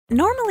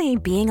Normally,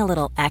 being a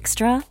little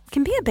extra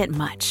can be a bit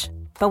much,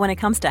 but when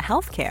it comes to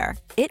healthcare,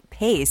 it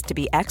pays to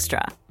be extra.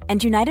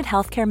 And United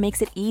Healthcare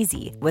makes it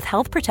easy with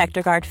Health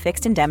Protector Guard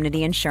fixed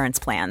indemnity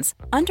insurance plans.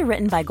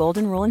 Underwritten by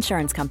Golden Rule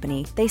Insurance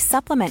Company, they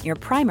supplement your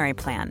primary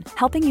plan,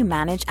 helping you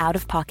manage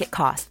out-of-pocket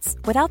costs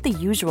without the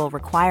usual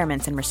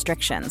requirements and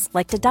restrictions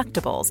like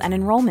deductibles and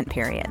enrollment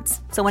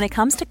periods. So when it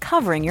comes to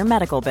covering your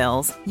medical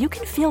bills, you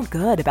can feel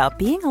good about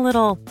being a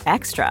little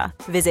extra.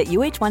 Visit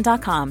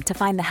uh1.com to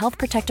find the Health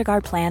Protector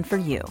Guard plan for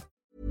you.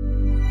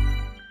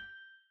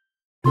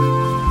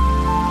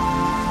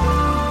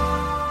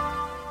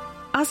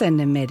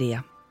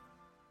 Asennemedia.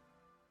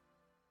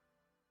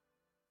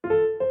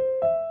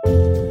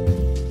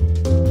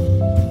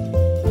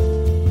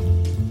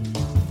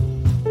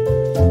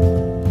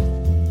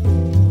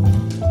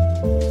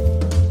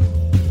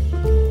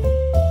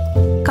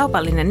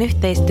 Kaupallinen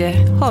yhteistyö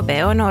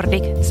HBO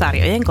Nordic,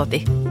 sarjojen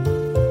koti.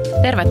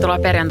 Tervetuloa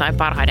perjantain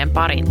parhaiden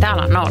pariin.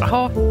 Täällä on Noora H.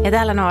 Ja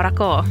täällä Noora K.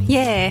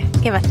 Jee,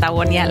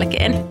 kevättauon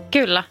jälkeen.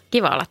 Kyllä,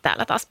 kiva olla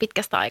täällä taas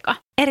pitkästä aikaa.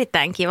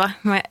 Erittäin kiva.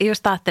 Mä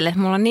just ajattelin, että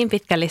mulla on niin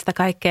pitkä lista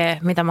kaikkea,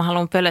 mitä mä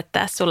haluan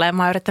pölöttää sulle. Ja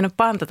mä oon yrittänyt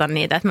pantata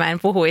niitä, että mä en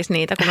puhuisi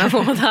niitä, kun me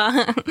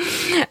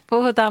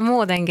puhutaan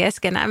muuten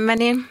keskenämme.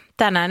 Niin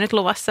tänään nyt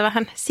luvassa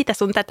vähän sitä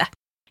sun tätä.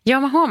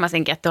 Joo, mä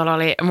huomasinkin, että tuolla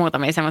oli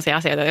muutamia sellaisia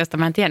asioita, joista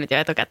mä en tiennyt jo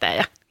etukäteen.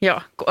 Ja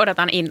joo,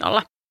 odotan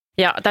innolla.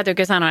 Ja täytyy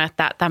kyllä sanoa,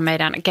 että tämän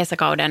meidän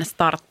kesäkauden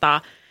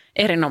starttaa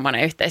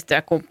erinomainen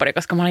yhteistyökumppani,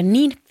 koska mä olin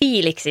niin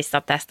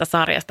fiiliksissä tästä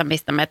sarjasta,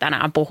 mistä me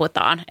tänään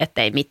puhutaan,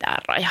 ettei mitään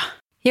rajaa.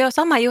 Joo,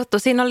 sama juttu.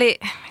 Siinä oli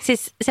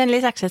siis sen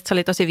lisäksi, että se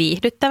oli tosi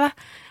viihdyttävä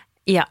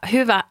ja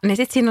hyvä, niin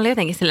sitten siinä oli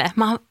jotenkin silleen,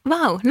 että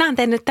nämä on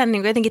tehnyt tämän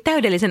niin jotenkin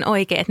täydellisen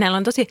oikein, että näillä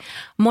on tosi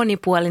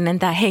monipuolinen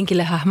tämä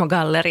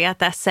henkilöhahmogalleria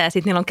tässä ja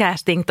sitten niillä on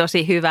casting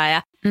tosi hyvä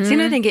ja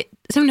siinä on jotenkin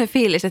semmoinen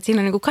fiilis, että siinä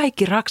on niin kuin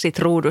kaikki raksit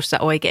ruudussa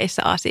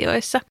oikeissa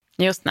asioissa.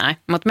 Just näin,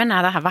 mutta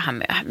mennään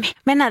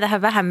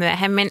tähän vähän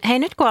myöhemmin. Hei,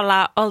 nyt kun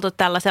ollaan oltu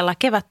tällaisella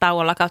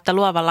kevättauolla kautta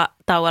luovalla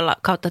tauolla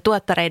kautta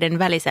tuottareiden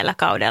välisellä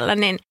kaudella,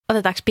 niin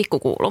otetaanko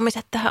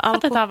pikkukuulumiset tähän alkuun?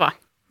 Otetaan vaan.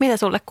 Mitä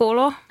sulle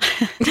kuuluu?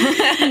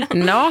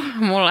 No,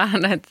 mulla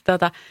on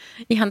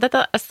ihan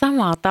tätä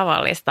samaa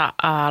tavallista.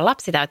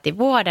 Lapsi täytti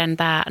vuoden,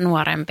 tämä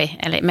nuorempi.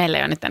 Eli meillä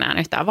ei ole nyt enää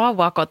yhtään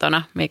vauvaa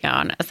kotona, mikä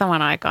on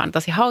saman aikaan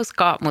tosi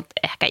hauskaa, mutta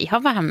ehkä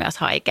ihan vähän myös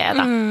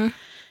haikeeta.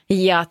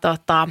 Ja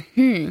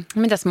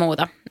mitäs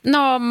muuta?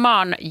 No mä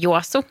oon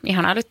juossut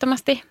ihan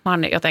älyttömästi. Mä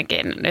oon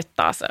jotenkin nyt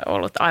taas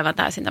ollut aivan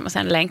täysin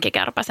tämmöisen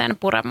lenkkikärpäsen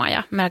purema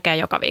ja melkein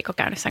joka viikko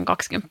käynyt sen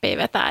 20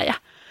 vetää ja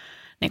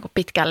niin kuin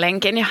pitkän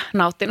lenkin ja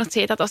nauttinut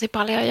siitä tosi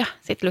paljon ja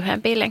sitten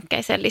lyhyempiä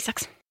lenkkejä sen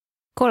lisäksi.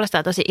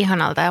 Kuulostaa tosi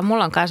ihanalta ja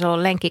mulla on kanssa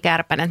ollut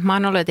lenkkikärpänen. Mä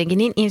oon ollut jotenkin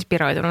niin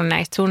inspiroitunut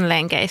näistä sun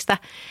lenkeistä,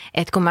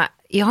 että kun mä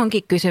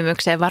johonkin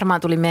kysymykseen,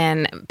 varmaan tuli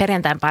meidän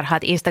perjantain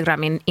parhaat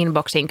Instagramin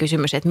inboxiin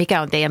kysymys, että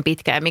mikä on teidän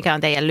pitkä ja mikä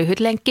on teidän lyhyt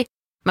lenkki.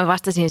 Mä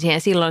vastasin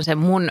siihen silloin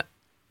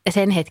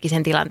sen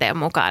hetkisen tilanteen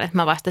mukaan, että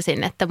mä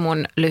vastasin, että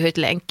mun lyhyt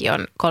lenkki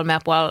on 3,5-5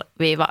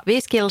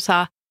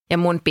 kilsaa ja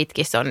mun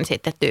pitkissä on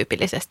sitten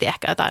tyypillisesti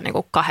ehkä jotain niin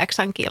kuin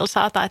 8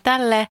 kilsaa tai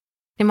tälleen.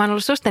 Niin mä oon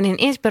ollut susta niin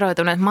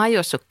inspiroitunut, että mä oon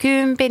juossut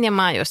 10 ja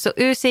mä oon juossut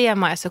 9 ja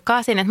mä oon juossut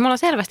 8. Että mulla on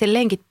selvästi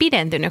lenkit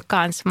pidentynyt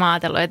kanssa. Mä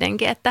ajatellut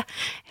jotenkin, että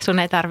sun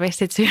ei tarvitse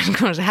sit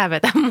syyskuun se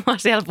hävetä mua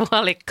siellä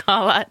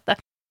puolikkaalla. Että.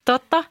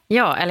 Totta,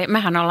 joo. Eli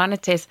mehän ollaan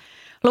nyt siis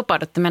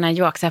lupauduttu mennä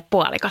juoksemaan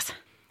puolikas.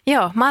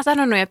 Joo, mä oon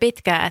sanonut jo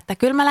pitkään, että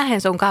kyllä mä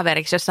lähden sun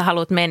kaveriksi, jos sä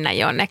haluat mennä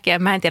jonnekin. Ja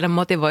mä en tiedä,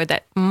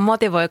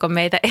 motivoiko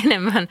meitä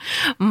enemmän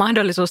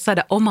mahdollisuus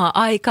saada omaa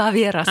aikaa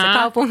vieraassa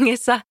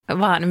kaupungissa,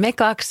 vaan me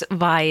kaksi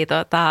vai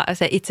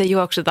se itse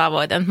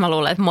juoksutavoite. Mä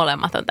luulen, että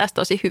molemmat on tästä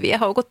tosi hyviä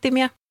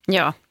houkuttimia.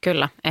 Joo,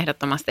 kyllä,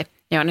 ehdottomasti.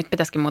 Joo, nyt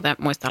pitäisikin muuten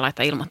muistaa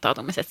laittaa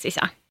ilmoittautumiset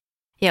sisään.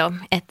 Joo,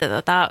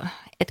 että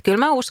kyllä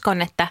mä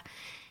uskon, että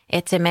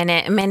se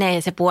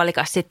menee se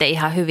puolikas sitten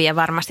ihan hyvin ja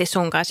varmasti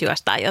sun kanssa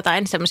juostaan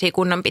jotain semmoisia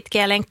kunnon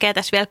pitkiä lenkkejä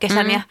tässä vielä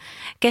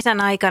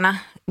kesän aikana.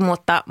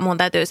 Mutta mun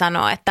täytyy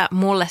sanoa, että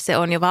mulle se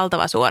on jo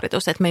valtava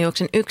suoritus, että mä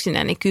juoksen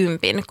yksinäni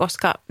 10,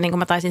 koska niin kuin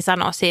mä taisin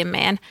sanoa siinä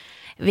meidän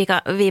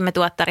viime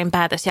tuottarin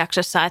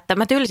päätösjaksossa, että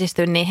mä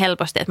tylsistyn niin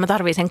helposti, että mä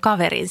tarvitsen sen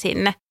kaverin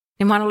sinne.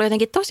 Niin mä oon ollut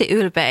jotenkin tosi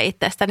ylpeä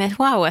itsestäni, että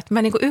vau, että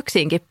mä niin kuin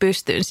yksinkin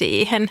pystyn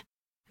siihen.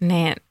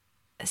 Niin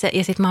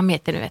ja sitten mä oon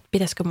miettinyt, että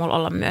pitäisikö mulla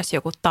olla myös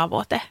joku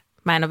tavoite.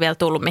 Mä en ole vielä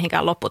tullut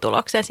mihinkään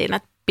lopputulokseen siinä,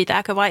 että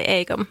pitääkö vai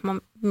eikö, mutta mä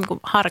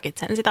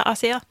harkitsen sitä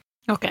asiaa.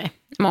 Okei.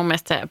 Mun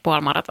mielestä se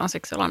puolimaraton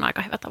syksyllä on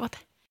aika hyvä tavoite.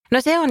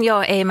 No se on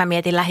joo, ei mä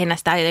mietin lähinnä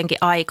sitä jotenkin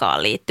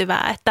aikaan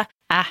liittyvää, että.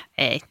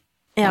 Ei.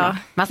 Joo.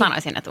 Mä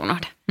sanoisin, että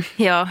unohda.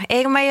 Joo,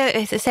 eikö mä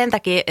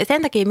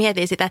sen takia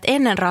mietin sitä, että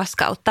ennen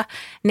raskautta,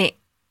 niin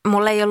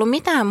mulla ei ollut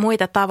mitään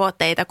muita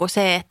tavoitteita kuin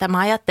se, että mä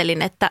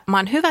ajattelin, että mä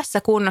oon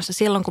hyvässä kunnossa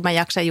silloin, kun mä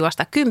jaksan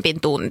juosta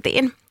 10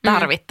 tuntiin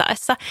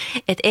tarvittaessa.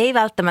 Että ei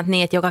välttämättä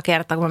niin, että joka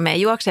kerta, kun mä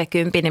menen juokseen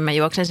 10, niin mä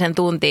juoksen sen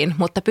tuntiin,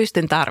 mutta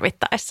pystyn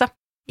tarvittaessa.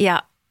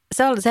 Ja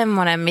se oli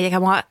semmoinen, mikä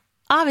mua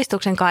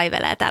aavistuksen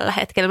kaivelee tällä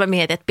hetkellä. Mä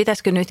mietin, että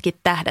pitäisikö nytkin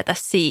tähdätä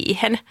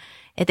siihen.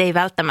 Että ei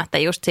välttämättä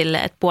just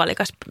silleen, että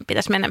puolikas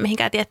pitäisi mennä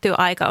mihinkään tiettyyn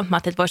aikaan. Mutta mä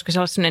ajattelin, että voisiko se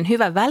olla sellainen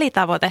hyvä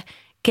välitavoite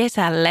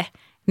kesälle,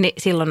 niin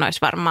silloin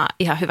olisi varmaan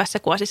ihan hyvässä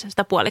kuosissa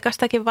sitä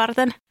puolikastakin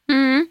varten.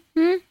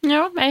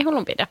 Joo, ei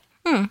hullun pidä.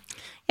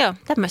 Joo,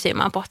 tämmöisiä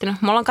mä oon pohtinut.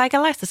 Mulla on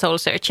kaikenlaista soul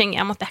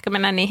searchingia, mutta ehkä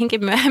mennään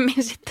niihinkin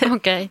myöhemmin sitten.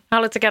 Okei.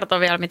 Haluatko kertoa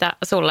vielä, mitä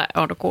sulle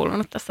on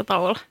kuulunut tässä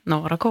tauolla?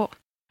 Noora K.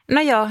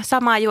 No joo,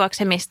 samaa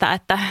juoksemista,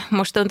 että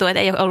musta tuntuu, että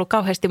ei ole ollut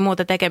kauheasti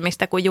muuta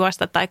tekemistä kuin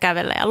juosta tai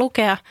kävellä ja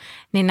lukea,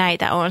 niin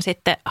näitä on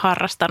sitten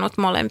harrastanut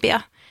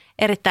molempia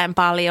erittäin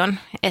paljon.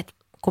 Et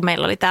kun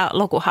meillä oli tämä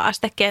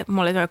lukuhaastekin,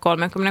 mulla oli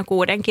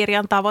 36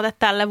 kirjan tavoite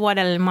tälle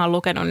vuodelle, niin mä oon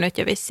lukenut nyt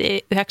jo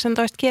vissiin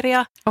 19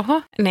 kirjaa.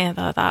 Oho. Niin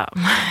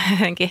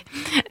jotenkin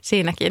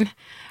siinäkin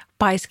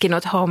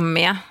paiskinut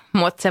hommia,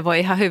 mutta se voi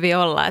ihan hyvin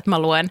olla, että mä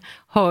luen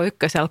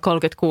H1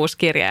 36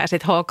 kirjaa ja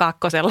sitten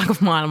H2, kun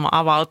maailma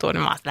avautuu,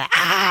 niin mä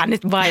oon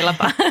nyt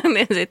bailataan.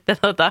 Niin sitten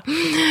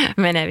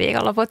menee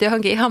viikonloput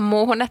johonkin ihan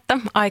muuhun, että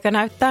aika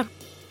näyttää.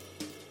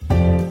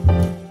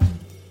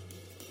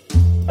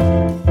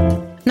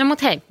 No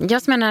mut hei,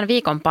 jos mennään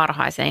viikon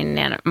parhaisiin,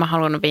 niin mä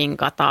haluan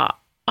vinkata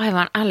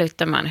aivan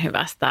älyttömän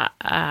hyvästä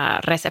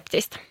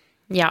reseptistä.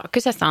 Ja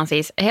kyseessä on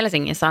siis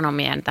Helsingin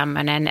Sanomien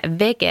tämmöinen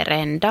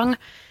vegerendang.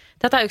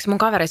 Tätä yksi mun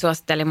kaveri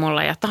suositteli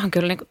mulle ja tämä on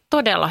kyllä niin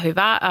todella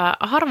hyvä.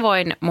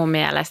 Harvoin mun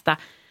mielestä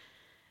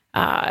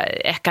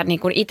ehkä niin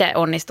kuin itse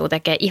onnistuu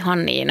tekemään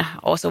ihan niin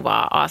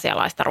osuvaa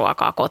aasialaista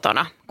ruokaa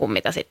kotona kuin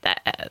mitä sitten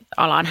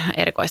alan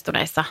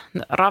erikoistuneissa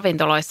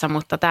ravintoloissa,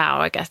 mutta tämä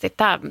oikeasti,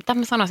 tämä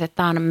mä sanoisin, että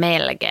tämä on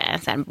melkein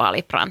sen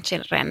Bali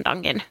Brunchin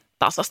rendangin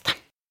tasosta.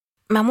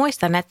 Mä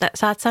muistan, että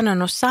sä oot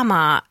sanonut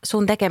samaa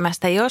sun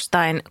tekemästä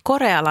jostain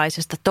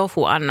korealaisesta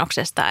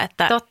tofu-annoksesta,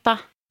 että totta.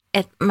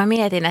 Että mä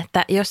mietin,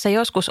 että jos sä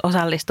joskus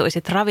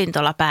osallistuisit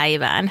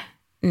ravintolapäivään,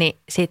 niin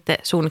sitten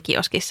sun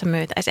kioskissa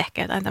myytäisi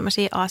ehkä jotain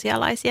tämmöisiä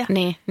aasialaisia.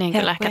 Niin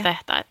kyllä ehkä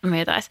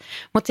myytäisi.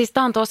 Mutta siis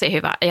tämä on tosi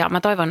hyvä ja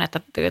mä toivon, että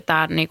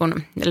tämä niin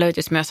kun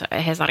löytyisi myös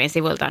Hesarin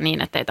sivuilta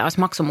niin, että ei tämä olisi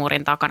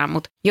maksumuurin takana.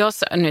 Mutta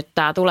jos nyt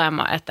tämä tulee,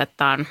 että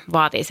tämä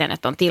vaatii sen,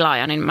 että on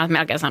tilaaja, niin mä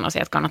melkein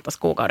sanoisin, että kannattaisi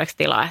kuukaudeksi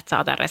tilaa, että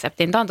saa tämän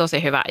reseptin. Tämä on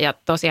tosi hyvä ja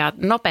tosiaan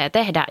nopea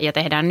tehdä ja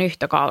tehdään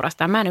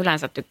nyhtökaurasta. Mä en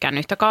yleensä tykkää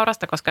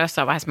nyhtökaurasta, koska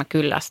jossain vaiheessa mä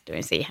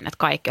kyllästyin siihen, että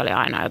kaikki oli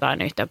aina jotain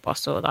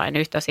nyhtöpossua tai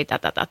nyhtö sitä,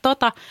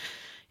 tätä.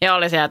 Ja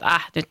oli se,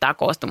 että nyt tämä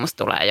koostumus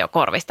tulee jo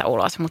korvista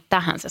ulos, mutta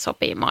tähän se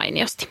sopii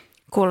mainiosti.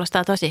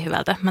 Kuulostaa tosi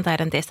hyvältä. Mä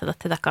taidan testata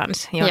tätä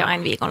kanssa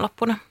jonain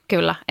viikonloppuna.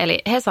 Kyllä, eli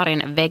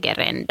Hesarin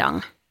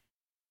vegerendang.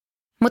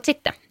 Mutta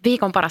sitten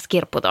viikon paras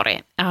kirpputori.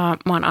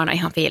 Mä oon aina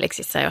ihan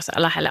fiiliksissä, jos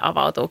lähelle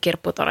avautuu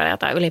kirpputoreja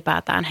tai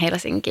ylipäätään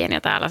Helsinkiin.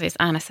 Ja täällä siis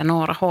äänessä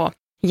Noora H.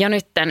 Ja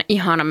nytten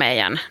ihan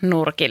meidän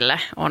nurkille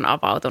on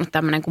avautunut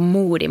tämmöinen kuin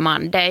Moody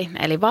Monday.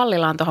 Eli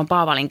Vallilaan tuohon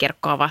Paavalin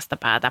kirkkoon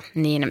vastapäätä,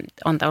 niin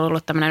on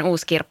ollut tämmöinen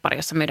uusi kirppari,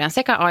 jossa myydään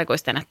sekä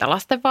aikuisten että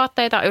lasten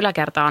vaatteita.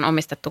 Yläkerta on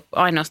omistettu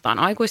ainoastaan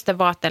aikuisten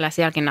vaatteille.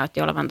 Sielläkin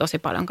näytti olevan tosi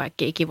paljon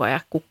kaikkia kivoja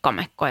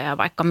kukkamekkoja ja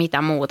vaikka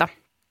mitä muuta.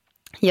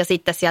 Ja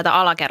sitten sieltä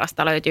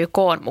alakerrasta löytyy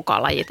koon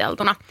mukaan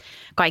lajiteltuna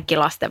kaikki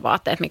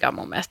lastenvaatteet, mikä on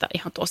mun mielestä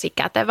ihan tosi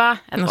kätevää.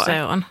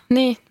 Se on.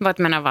 Niin, voit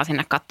mennä vaan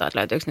sinne katsoa, että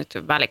löytyykö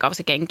nyt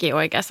välikausikenkiä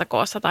oikeassa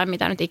koossa tai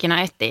mitä nyt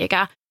ikinä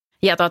etsiikään.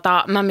 Ja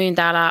mä myyn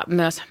täällä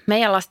myös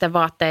meidän lasten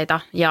vaatteita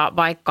ja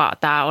vaikka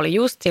tää oli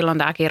just silloin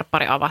tää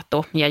kirppari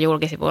avattu ja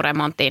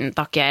julkisivuremontin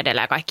takia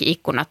edelleen kaikki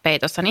ikkunat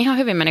peitossa, niin ihan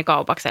hyvin meni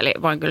kaupaksi. Eli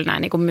voin kyllä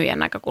näin niin kuin myyjän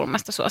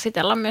näkökulmasta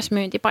suositella myös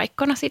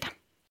myyntipaikkana sitä.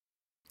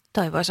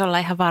 Toi voisi olla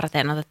ihan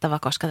varten otettava,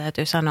 koska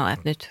täytyy sanoa,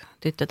 että nyt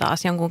tyttö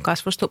taas jonkun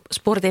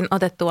kasvuspurtin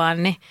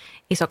otettuaan niin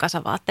iso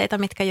kasa vaatteita,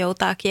 mitkä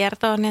joutaa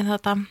kiertoon, niin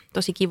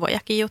tosi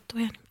kivojakin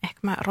juttuja. Ehkä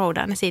mä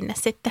roudaan ne sinne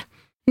sitten.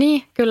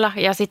 Niin, kyllä.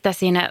 Ja sitten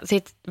siinä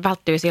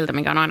välttyy siltä,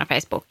 mikä on aina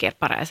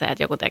Facebook-kirppareeseen,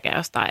 että joku tekee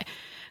jostain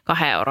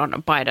 2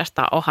 euron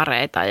paidasta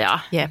ohareita ja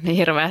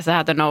hirveä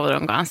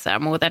säätönoudun kanssa ja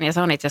muuten. Ja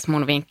se on itse asiassa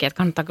mun vinkki,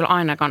 että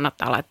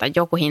kannattaa laittaa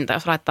joku hinta,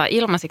 jos laittaa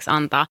ilmaisiksi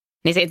antaa.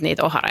 Niin sitten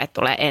niitä ohareita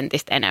tulee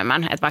entistä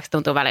enemmän. Että vaikka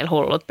tuntuu välillä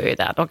hullut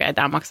pyytää, että okei,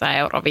 tämä maksaa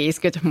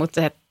 1,50 €,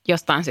 mutta se, että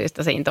jostain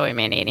syystä siinä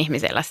toimii niin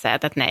ihmisillä se,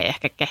 että ne ei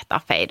ehkä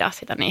kehtaa feidaa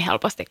sitä niin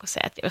helposti kuin se,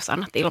 että jos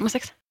annat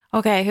ilmaiseksi.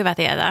 Okei, hyvä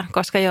tietää,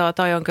 koska joo,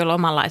 toi on kyllä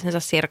omanlaisensa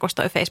sirkus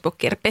toi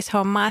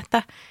Facebook-kirppishomma,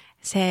 että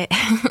se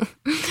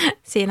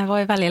siinä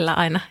voi välillä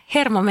aina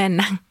hermo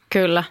mennä.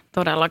 Kyllä,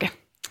 todellakin.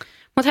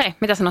 Mutta hei,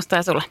 mitä se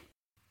nostaa sulle?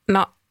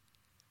 No,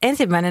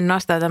 ensimmäinen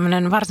nostaa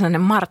tämmöinen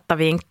varsinainen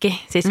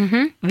Martta-vinkki, siis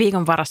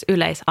viikon paras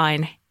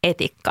yleisaine,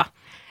 etikka.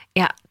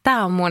 Ja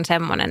tämä on mun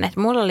semmoinen, että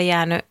mulla oli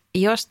jäänyt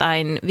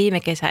jostain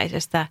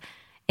viimekesäisestä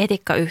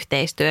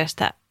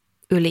etikkayhteistyöstä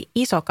yli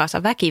iso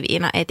kasa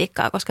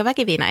väkiviinaetikkaa, koska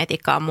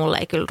väkiviinaetikkaa mulle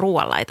ei kyllä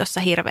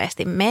ruoanlaitossa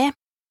hirveästi mene.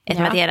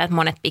 Että mä tiedän, että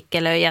monet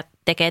pikkelöijät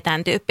tekee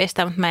tämän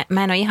tyyppistä, mutta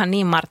mä en ole ihan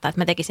niin Martta,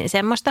 että mä tekisin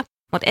semmoista.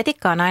 Mutta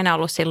etikka on aina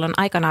ollut silloin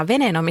aikanaan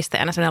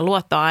veneenomistajana sellainen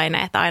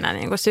luottoaine, että aina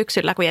niin kuin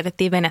syksyllä, kun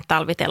jätettiin vene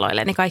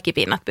talviteloille, niin kaikki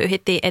pinnat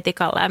pyyhittiin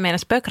etikalla ja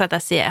meinasi pökrätä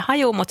siihen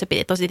hajuun, mutta se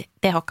piti tosi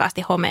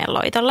tehokkaasti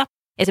homeenloitolla.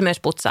 Ja se myös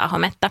putsaa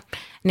hometta.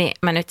 Niin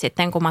mä nyt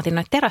sitten, kun mä otin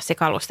noita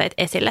terassikalusteita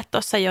esille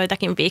tuossa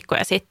joitakin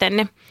viikkoja sitten,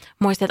 niin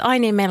muistin, että ai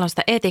niin, meillä on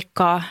sitä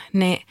etikkaa,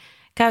 niin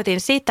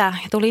käytin sitä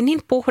ja tuli niin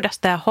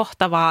puhdasta ja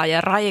hohtavaa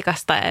ja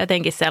raikasta ja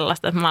jotenkin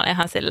sellaista, että mä olin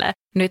ihan silleen,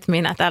 nyt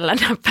minä tällä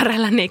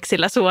näppärällä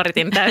niksillä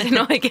suoritin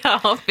täysin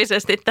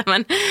oikea-oppisesti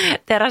tämän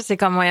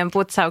terassikamojen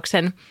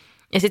putsauksen.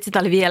 Ja sitten sitä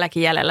oli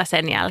vieläkin jäljellä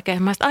sen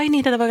jälkeen. Mä sanoin, ai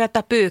niin, tätä voi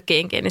käyttää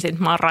pyykkiinkin. Niin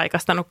sitten mä oon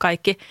raikastanut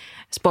kaikki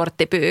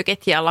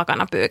sporttipyykit ja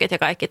lakanapyykit ja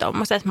kaikki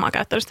tommoset. Mä oon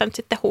käyttänyt sitä nyt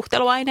sitten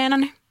huuhteluaineena.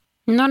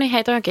 No niin,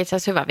 hei, toi onkin itse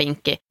asiassa hyvä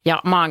vinkki.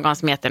 Ja mä oon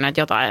kanssa miettinyt,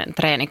 että jotain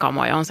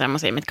treenikamoja on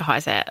semmoisia, mitkä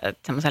haisee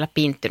semmoiselle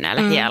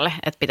pinttyneelle hielle.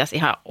 Että pitäisi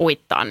ihan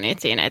uittaa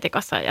niitä siinä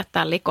etikassa ja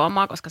jättää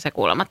likoamaan, koska se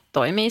kuulemma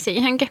toimii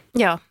siihenkin.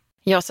 Joo.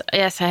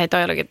 Hei,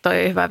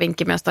 toi hyvä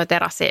vinkki myös toi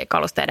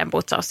terassikalusteiden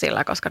putsaus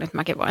sillä, koska nyt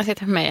mäkin voin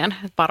sitten meidän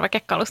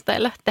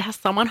parvekekalusteille tehdä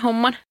saman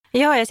homman.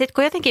 Joo, ja sitten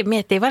kun jotenkin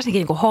miettii varsinkin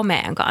niin kuin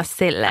homeen kanssa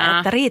silleen,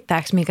 että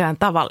riittääkö mikään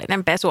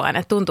tavallinen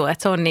pesuaine, tuntuu,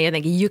 että se on niin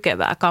jotenkin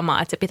jykevää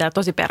kamaa, että se pitää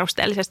tosi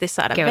perusteellisesti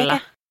saada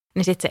veke.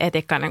 Niin sitten se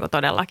etikka on niin kuin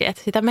todellakin,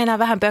 että sitä meinaa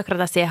vähän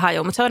pökrätä siihen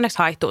hajuun, mutta se onneksi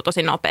haihtuu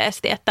tosi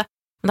nopeasti, että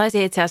mä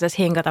taisin itse asiassa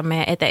hinkata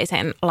meidän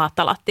eteisen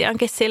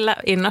laattalattiankin sillä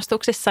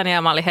innostuksissani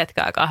ja mä olin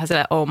hetken aikaa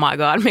silleen, oh my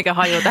god, mikä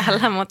haju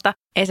tällä, mutta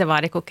ei se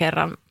vaadi kuin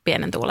kerran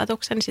pienen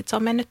tuuletuksen, niin sitten se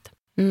on mennyt.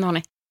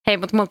 Noniin. Hei,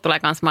 mutta multa tulee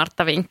myös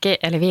Martta-vinkki,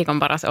 eli viikon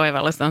paras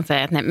oivallus on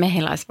se, että ne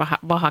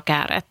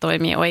mehiläisvahakääreet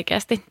toimii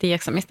oikeasti.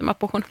 Tiedätkö mistä mä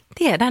puhun?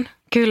 Tiedän.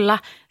 Kyllä.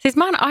 Siis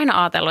mä oon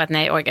aina ajatellut, että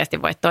ne ei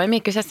oikeasti voi toimia.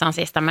 Kyseessä on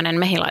siis tämmöinen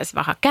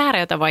mehiläisvahakääre,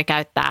 jota voi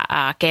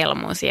käyttää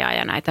kelmuusia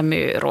ja näitä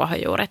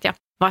ruohonjuuret ja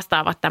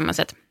vastaavat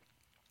tämmöiset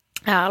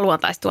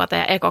luontaistuote-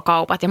 ja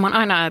ekokaupat. Ja mä oon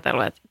aina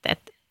ajatellut,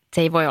 että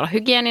se ei voi olla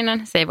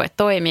hygieninen, se ei voi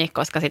toimia,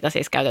 koska sitä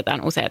siis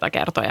käytetään useita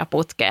kertoja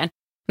putkeen.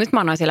 Nyt mä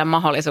annoin sille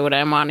mahdollisuuden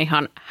ja mä oon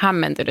ihan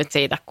hämmentynyt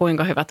siitä,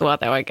 kuinka hyvä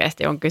tuote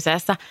oikeasti on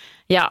kyseessä.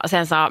 Ja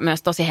sen saa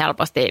myös tosi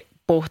helposti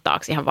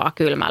puhtaaksi ihan vaan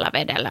kylmällä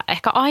vedellä.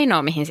 Ehkä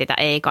ainoa, mihin sitä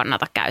ei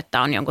kannata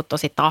käyttää, on jonkun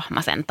tosi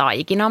tahmaisen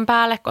taikinan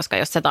päälle, koska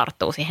jos se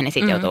tarttuu siihen, niin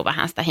sitten joutuu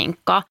vähän sitä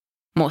hinkkaa.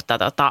 Mutta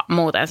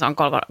muuten se on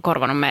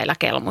korvanut meillä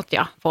kelmut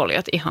ja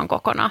foliot ihan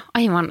kokonaan.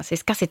 Aivan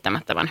siis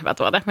käsittämättömän hyvä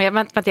tuote.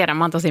 Mä tiedän,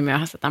 mä oon tosi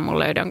myöhässä tämän mun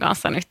löydön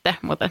kanssa nyt,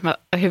 mutta mä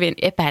hyvin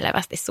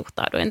epäilevästi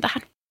suhtauduin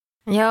tähän.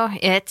 Joo,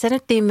 ja et se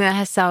nyt niin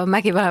myöhässä on.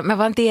 Mä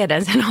vaan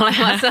tiedän sen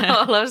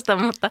olemassaolosta,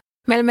 mutta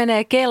meillä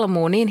menee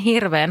kelmuun niin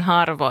hirveän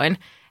harvoin,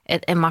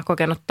 että en mä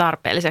kokenut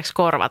tarpeelliseksi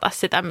korvata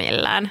sitä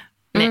millään.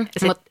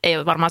 Mutta ei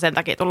ole varmaan sen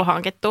takia tullut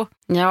hankittua.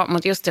 Joo,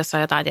 mutta just jos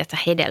on jotain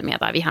hedelmiä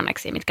tai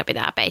vihanneksia, mitkä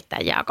pitää peittää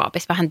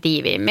jääkaapissa vähän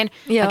tiiviimmin.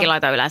 Joo. Mäkin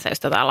laitan yleensä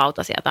just jotain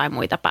lautasia tai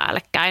muita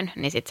päällekkäin,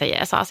 niin sitten se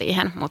jeesaa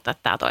siihen, mutta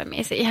tämä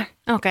toimii siihen.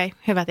 Okei,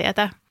 hyvä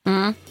tietää.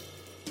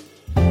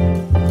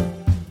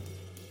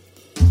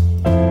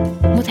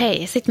 Mutta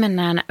hei, sitten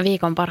mennään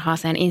viikon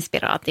parhaaseen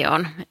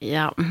inspiraatioon.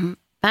 Ja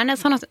mä en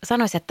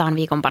sanoisi, että tämä on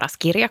viikon paras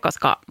kirja,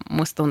 koska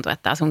musta tuntuu,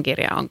 että tämä sun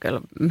kirja on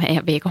kyllä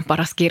meidän viikon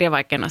paras kirja,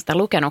 vaikka en ole sitä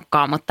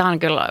lukenutkaan. Mutta tämä on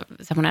kyllä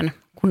semmoinen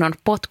kunnon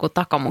potku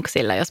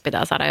takamuksille, jos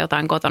pitää saada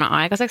jotain kotona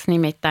aikaiseksi,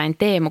 nimittäin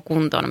Teemu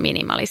Kunton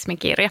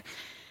minimalismikirja.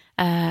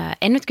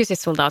 En nyt kysy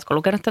sulta, oletko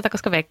lukenut tätä,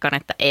 koska veikkaan,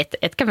 että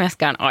etkä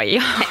myöskään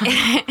aio.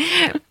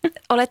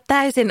 Olet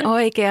täysin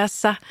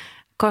oikeassa,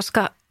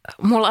 koska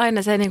mulla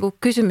aina se niinku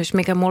kysymys,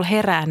 mikä mulla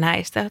herää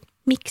näistä,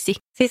 miksi?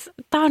 Siis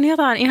tää on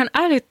jotain ihan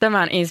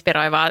älyttömän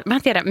inspiroivaa. Mä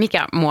en tiedä,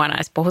 mikä mua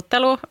näistä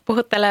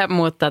puhuttelee,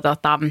 mutta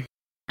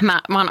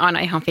mä oon aina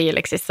ihan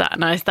fiiliksissä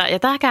näistä. Ja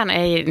tääkään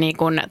ei niin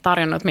kuin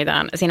tarjonnut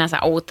mitään sinänsä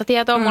uutta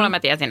tietoa. Mulla mä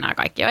tiesin nämä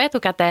kaikki jo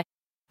etukäteen.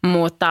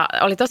 Mutta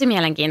oli tosi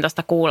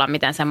mielenkiintoista kuulla,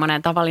 miten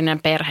semmoinen tavallinen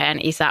perheen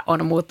isä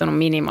on muuttunut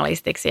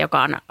minimalistiksi,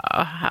 joka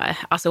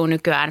asuu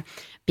nykyään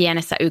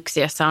pienessä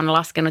yksiössä, on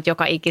laskenut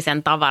joka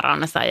ikisen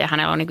tavaransa ja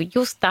hänellä on niin kuin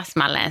just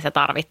täsmälleen se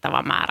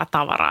tarvittava määrä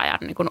tavaraa ja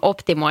niin kuin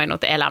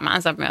optimoinut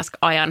elämänsä myös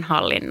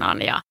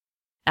ajanhallinnan ja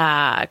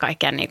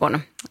kaikkien niin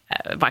kuin,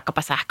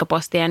 vaikkapa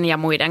sähköpostien ja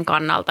muiden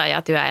kannalta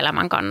ja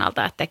työelämän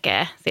kannalta, että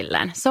tekee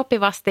silleen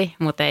sopivasti,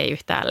 mutta ei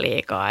yhtään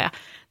liikaa. Ja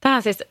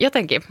tämä siis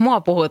jotenkin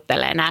mua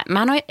puhuttelee.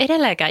 Mä en ole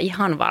edelleenkään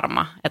ihan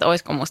varma, että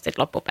olisiko musta sit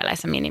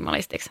loppupeleissä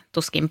minimalistiksi,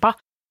 tuskinpa.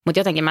 Mutta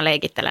jotenkin mä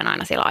leikittelen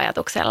aina sillä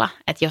ajatuksella,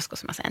 että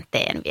joskus mä sen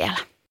teen vielä.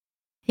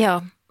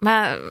 Joo,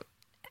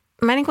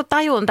 mä niin kuin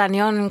tajun tämän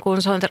jonkun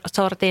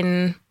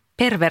sortin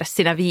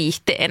perverssinä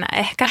viihteenä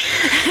ehkä.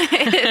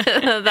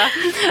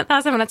 Tämä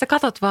on semmoinen, että sä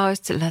katot vaan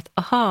silleen, että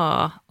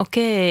ahaa,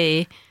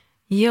 okei,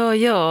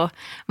 joo.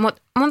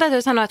 Mutta mun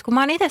täytyy sanoa, että kun mä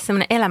oon itse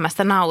semmoinen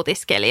elämästä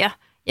nautiskelija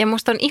ja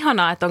musta on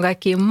ihanaa, että on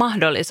kaikkia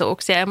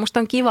mahdollisuuksia ja musta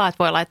on kiva,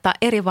 että voi laittaa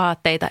eri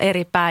vaatteita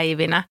eri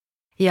päivinä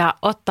ja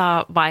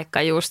ottaa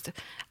vaikka just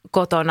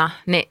kotona,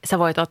 niin sä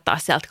voit ottaa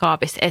sieltä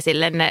kaapista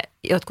esille ne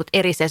jotkut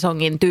eri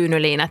sesongin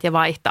tyynyliinat ja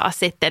vaihtaa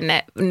sitten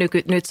ne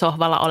nyt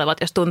sohvalla olevat,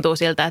 jos tuntuu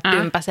siltä, että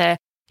tympäsee.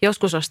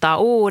 Joskus ostaa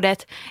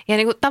uudet ja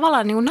niin kuin,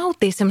 tavallaan niin kuin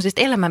nauttii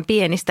semmoisista elämän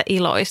pienistä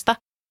iloista.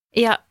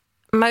 Ja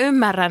mä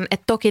ymmärrän,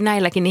 että toki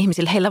näilläkin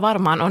ihmisillä, heillä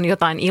varmaan on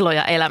jotain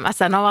iloja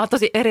elämässä. Ne ovat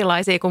tosi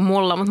erilaisia kuin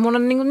mulla, mutta mun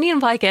on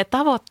niin vaikea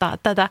tavoittaa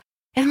tätä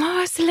Että mä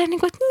oon silleen, niin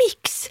kuin, että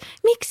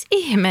miksi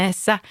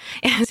ihmeessä?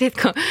 Ja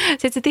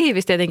sitten se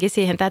tiivistyi jotenkin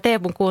siihen, tämä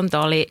Teepun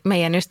kunto oli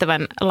meidän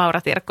ystävän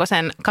Laura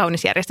Tirkkosen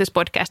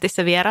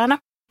Kaunisjärjestys-podcastissa vieraana.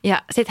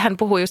 Ja sitten hän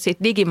puhui just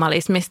siitä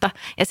digimalismista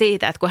ja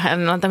siitä, että kun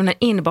hän on tämmöinen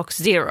inbox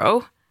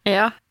zero.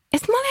 Ja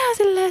sitten mä olin ihan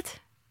silleen, että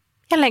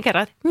jälleen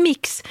kerran, että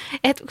miksi?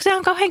 Että se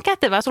on kauhean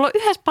kätevää. Sulla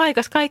on yhdessä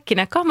paikassa kaikki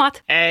ne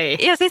kamat. ei.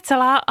 Ja sitten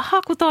sä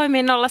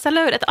hakutoiminnolla sä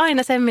löydät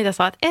aina sen, mitä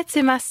sä oot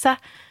etsimässä.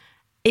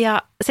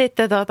 Ja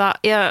sitten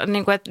ja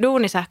niin kuin, että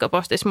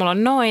duunisähköpostissa mulla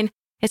on noin.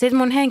 Ja sitten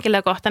mun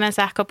henkilökohtainen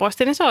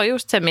sähköposti, niin se on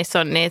just se, missä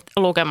on niitä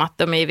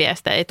lukemattomia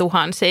viestejä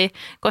tuhansia.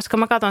 Koska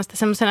mä katson sitä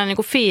semmoisena niin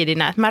kuin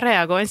feedinä, että mä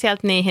reagoin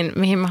sieltä niihin,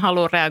 mihin mä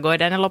haluan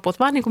reagoida. Ja ne loput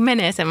vaan niin kuin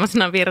menee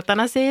semmoisena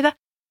virtana siitä.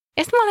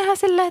 Ja sitten mä olin ihan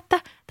silleen, että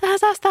tähän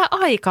säästää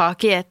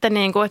aikaakin, että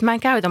mä en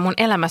käytä mun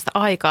elämästä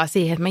aikaa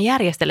siihen, että mä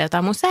järjestelen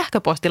jotain mun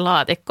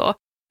sähköpostilaatikkoa.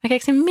 Mä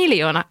keksin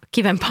 1,000,000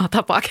 kivempaa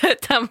tapaa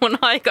käyttää mun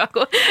aikaa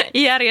kuin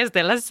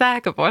järjestellä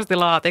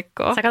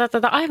sähköpostilaatikkoa. Sä katsot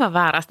tätä aivan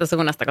väärästä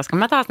suunnasta, koska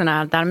mä taas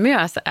näen tämän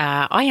myös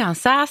ajan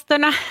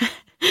säästönä.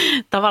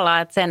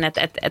 Tavallaan, että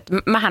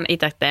mähän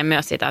itse teen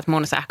myös sitä, että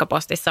mun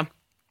sähköpostissa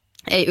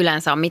ei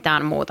yleensä ole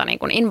mitään muuta niin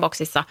kuin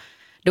inboxissa,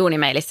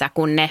 duunimeilissä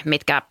kuin ne,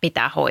 mitkä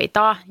pitää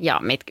hoitaa ja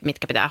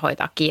mitkä pitää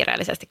hoitaa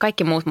kiireellisesti.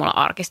 Kaikki muut mulla on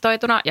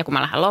arkistoituna ja kun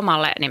mä lähden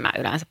lomalle, niin mä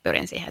yleensä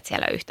pyrin siihen, että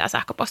siellä ei yhtään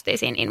sähköpostia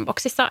siinä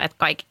inboxissa, että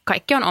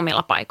kaikki on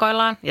omilla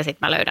paikoillaan ja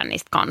sitten mä löydän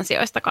niistä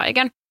kansioista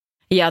kaiken.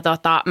 Ja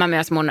mä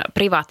myös mun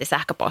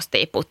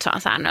privaattisähköpostia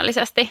putsaan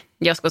säännöllisesti.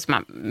 Joskus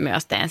mä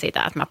myös teen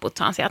sitä, että mä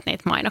putsaan sieltä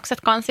niitä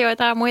mainokset,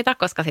 kansioita ja muita,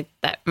 koska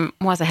sitten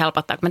mua se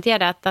helpottaa, kun mä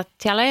tiedän, että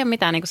siellä ei ole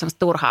mitään niinku semmoista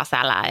turhaa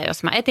sälää. Ja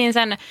jos mä etin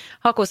sen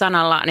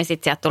hakusanalla, niin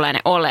sitten sieltä tulee ne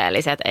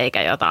oleelliset,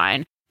 eikä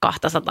jotain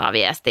 200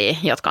 viestiä,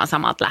 jotka on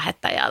samalta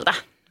lähettäjältä,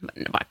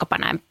 vaikkapa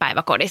näin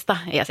päiväkodista.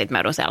 Ja sitten mä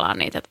joudun selaan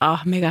niitä, että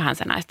mikähän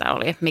se näistä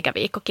oli, mikä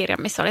viikkokirja,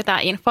 missä oli tämä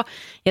info.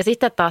 Ja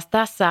sitten taas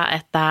tässä,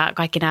 että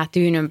kaikki nämä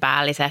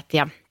tyynynpäälliset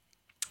ja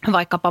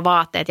vaikkapa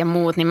vaatteet ja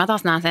muut, niin mä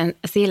taas näen sen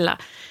sillä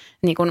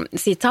niin kuin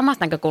siitä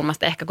samasta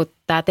näkökulmasta ehkä kuin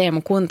tämä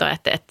Teemu Kunto,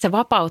 että se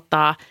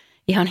vapauttaa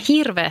ihan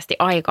hirveästi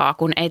aikaa,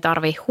 kun ei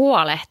tarvitse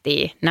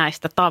huolehtia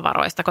näistä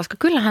tavaroista, koska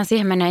kyllähän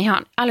siihen menee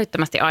ihan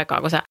älyttömästi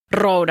aikaa, kun sä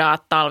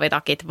roudaat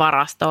talvitakit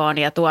varastoon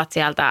ja tuot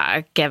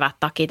sieltä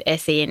kevättakit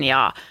esiin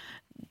ja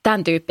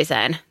tämän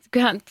tyyppiseen.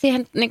 Kyllähän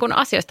siihen niin kuin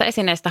asioista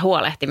esineistä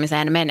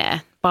huolehtimiseen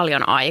menee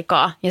paljon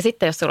aikaa. Ja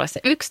sitten jos sulla olisi se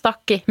yksi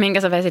takki,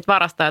 minkä sä veisit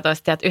varastoon ja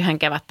toisit sieltä yhden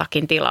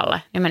kevättakin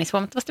tilalle, niin menisi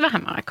huomattavasti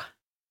vähemmän aikaa.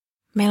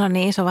 Meillä on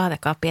niin iso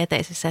vaatekaappi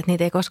eteisissä, että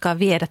niitä ei koskaan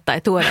viedä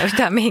tai tuoda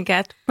yhtään mihinkään.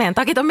 Että meidän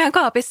takit on meidän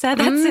kaapissa ja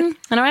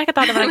No ehkä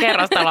tämä on tämmöinen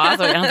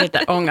kerrostaloasujahan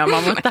sitten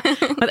ongelma, mutta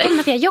en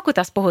mä tiedä, joku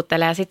tässä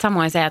puhuttelee. Ja sitten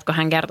samoin se, että kun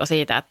hän kertoi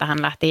siitä, että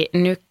hän lähti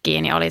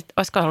nykkiin ja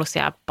olisiko ollut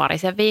siellä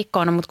parisen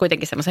viikkoa, no, mutta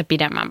kuitenkin semmoisen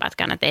pidemmän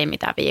pätkän, että ei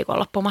mitään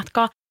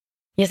viikonloppumatkaa.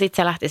 Ja sitten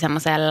se lähti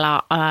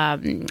semmoisella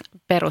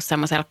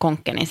semmoisella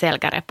konkkenin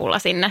selkärepulla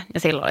sinne. Ja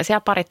silloin oli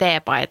siellä pari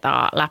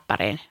teepaitaa,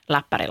 laturi.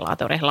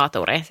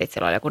 Sitten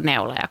silloin oli joku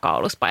neula ja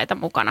kauluspaita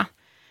mukana.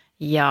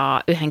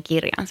 Ja yhden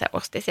kirjan se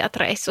osti sieltä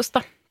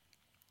reissusta,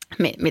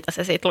 mitä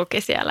se sitten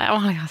luki siellä. Ja mä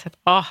olin ihan se,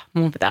 että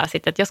mun pitää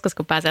sitten, että joskus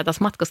kun pääsee taas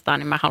matkustaa,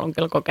 niin mä haluan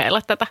kyllä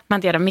kokeilla tätä. Mä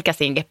en tiedä, mikä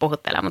siinäkin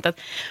puhuttelee, mutta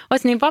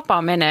olisi niin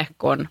vapaa menee,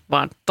 kun on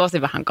vaan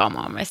tosi vähän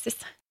kamaa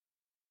messissä.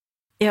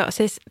 Joo,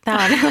 siis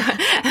tämä on,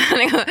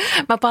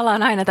 mä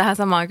palaan aina tähän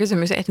samaan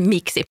kysymykseen, että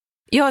miksi?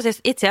 Joo,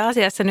 siis itse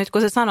asiassa nyt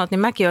kun sä sanot, niin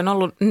mäkin olen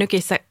ollut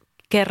nykissä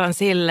kerran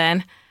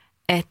silleen,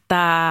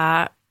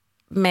 että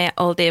me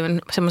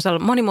oltiin semmoisella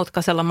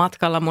monimutkaisella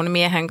matkalla mun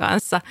miehen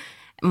kanssa.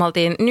 Me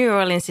oltiin New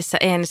Orleansissa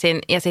ensin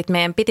ja sitten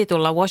meidän piti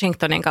tulla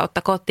Washingtonin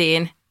kautta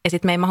kotiin ja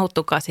sitten me ei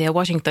mahuttukaan siihen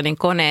Washingtonin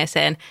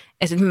koneeseen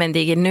ja sitten me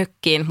mentiinkin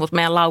nykkiin, mutta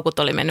meidän laukut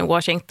oli mennyt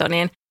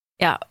Washingtoniin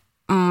ja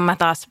mä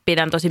taas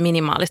pidän tosi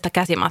minimaalista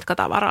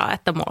käsimatkatavaraa,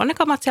 että mulla on ne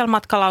kamat siellä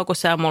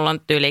matkalaukussa ja mulla on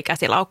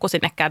tyylikäsilaukku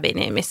sinne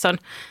cabiniin, missä on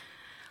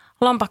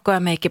lompakko ja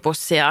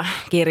meikkipussi ja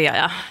kirja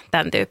ja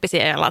tämän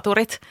tyyppisiä ja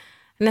laturit.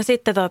 Ja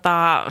sitten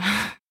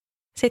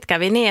sit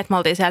kävi niin, että me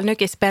oltiin siellä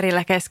nykissä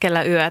perillä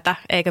keskellä yötä,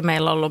 eikä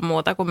meillä ollut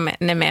muuta kuin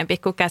ne meidän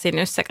pikku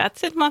käsinyssäkät.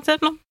 Sitten mä ajattelin,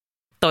 että no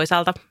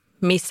toisaalta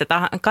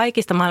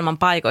kaikista maailman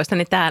paikoista,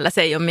 niin täällä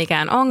se ei ole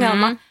mikään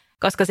ongelma.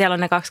 Koska siellä on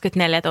ne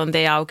 24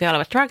 tuntia auki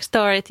olevat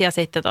drugstoret ja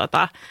sitten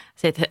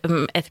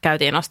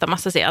käytiin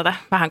ostamassa sieltä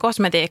vähän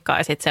kosmetiikkaa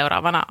ja sitten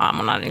seuraavana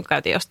aamuna niin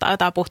käytiin ostaa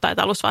jotain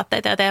puhtaita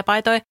alusvaatteita ja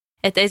teepaitoja.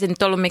 Että ei se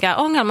nyt ollut mikään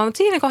ongelma, mutta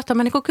siinä kohtaa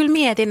mä niin kyllä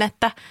mietin,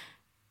 että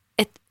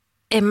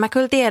en mä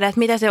kyllä tiedä, että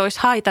mitä se olisi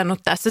haitannut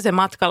tässä se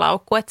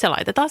matkalaukku, että se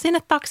laitetaan sinne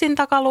taksin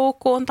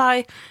takaluukkuun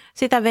tai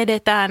sitä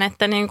vedetään,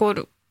 että niin kuin,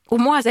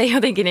 kun mua se ei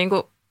jotenkin niin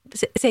kuin,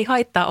 se ei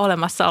haittaa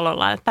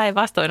olemassaolollaan, että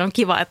päinvastoin on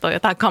kiva, että on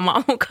jotain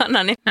kamaa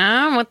mukana. Niin.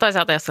 Mutta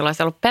toisaalta, jos sulla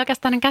olisi ollut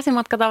pelkästään ne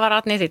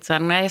käsimatkatavarat, niin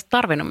sitten sun ei olisi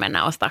tarvinnut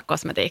mennä ostaa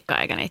kosmetiikkaa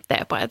eikä niitä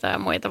teepaitoja ja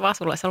muita, vaan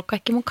sulla olisi ollut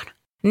kaikki mukana.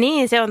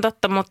 Niin, se on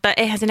totta, mutta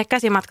eihän sinne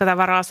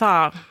käsimatkatavaraa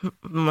saa.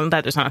 Mun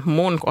täytyy sanoa, että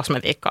mun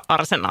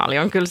kosmetiikka-arsenaali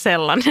on kyllä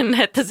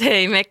sellainen, että se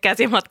ei mene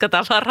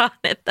käsimatkatavaraan,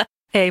 että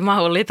ei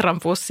mahu litran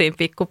pussiin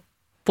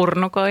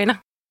pikkupurnukoina.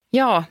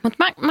 Joo,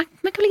 mutta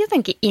mä kyllä tuli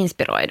jotenkin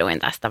inspiroiduin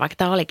tästä, vaikka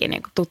tämä olikin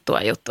niin kuin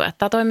tuttua juttu. Että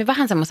tämä toimi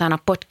vähän semmoisena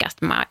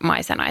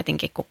podcast-maisena,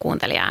 etenkin kun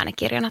kuuntelin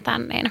äänikirjana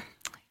tän, niin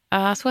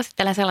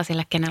suosittelen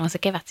sellaisille, kenellä on se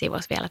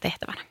kevätsiivous vielä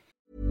tehtävänä.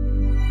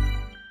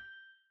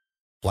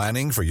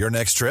 Planning for your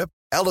next trip?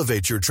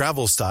 Elevate your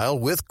travel style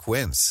with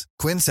Quince.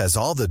 Quince has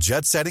all the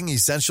jet-setting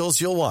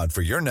essentials you'll want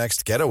for your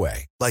next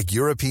getaway, like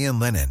European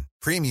linen,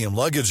 premium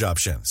luggage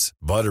options,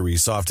 buttery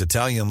soft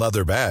Italian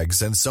leather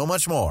bags, and so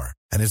much more.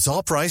 And it's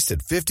all priced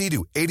at 50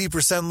 to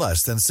 80%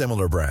 less than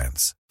similar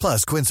brands.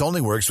 Plus, Quince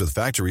only works with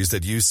factories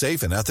that use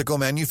safe and ethical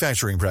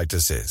manufacturing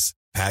practices.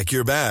 Pack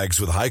your bags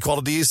with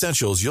high-quality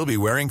essentials you'll be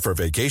wearing for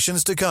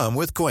vacations to come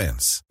with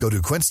Quince. Go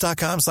to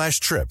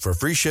quince.com/trip for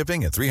free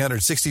shipping and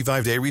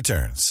 365-day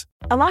returns.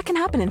 A lot can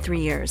happen in 3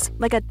 years,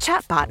 like a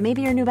chatbot may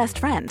be your new best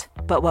friend.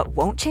 But what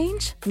won't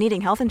change?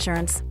 Needing health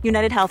insurance.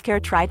 United Healthcare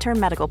Tri-Term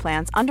Medical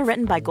Plans,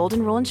 underwritten by Golden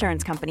Rule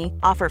Insurance Company,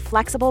 offer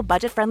flexible,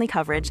 budget-friendly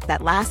coverage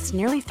that lasts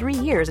nearly 3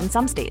 years in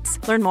some states.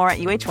 Learn more at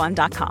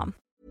uh1.com.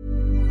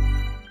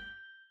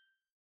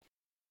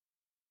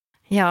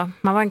 Joo,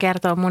 mä voin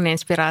kertoa mun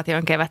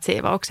inspiraation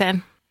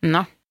kevätsiivoukseen.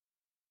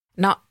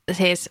 No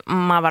siis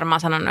mä oon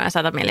varmaan sanonut jo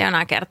 100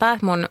 miljoonaa kertaa,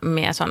 että mun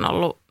mies on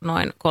ollut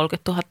noin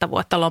 30 000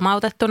 vuotta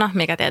lomautettuna,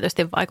 mikä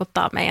tietysti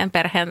vaikuttaa meidän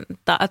perheen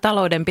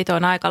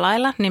taloudenpitoon aika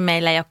lailla, niin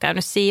meillä ei ole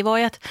käynyt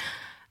siivoojat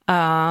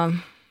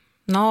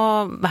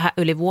vähän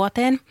yli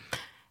vuoteen.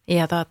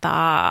 Ja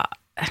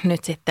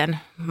nyt sitten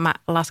mä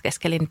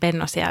laskeskelin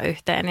pennosia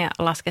yhteen ja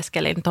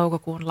laskeskelin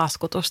toukokuun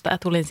laskutusta ja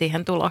tulin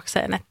siihen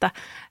tulokseen, että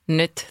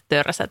nyt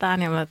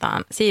törsätään ja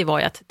otetaan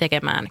siivoojat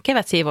tekemään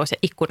kevätsiivous ja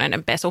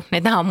ikkunoiden pesu.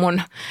 Niin tämä on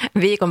mun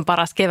viikon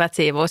paras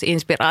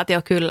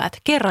kevätsiivousinspiraatio kyllä, että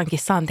kerrankin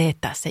saan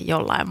teettää sen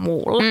jollain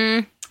muulla.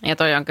 Ja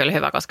toi on kyllä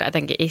hyvä, koska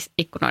etenkin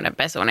ikkunoiden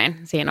pesu, niin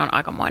siinä on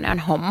aikamoinen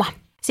homma.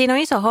 Siinä on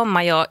iso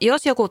homma jo.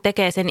 Jos joku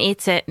tekee sen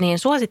itse, niin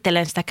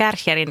suosittelen sitä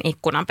Kärcherin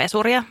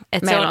ikkunanpesuria.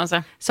 Meillä on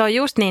se. Se on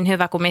just niin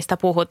hyvä kuin mistä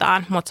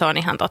puhutaan, mutta se on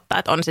ihan totta,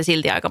 että on se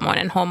silti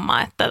aikamoinen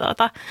homma, että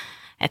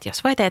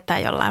jos voi teettää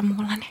jollain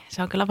muulla, niin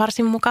se on kyllä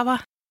varsin mukavaa.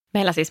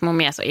 Meillä siis mun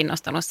mies on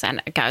innostunut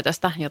sen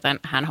käytöstä, joten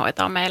hän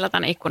hoitaa meillä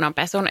tämän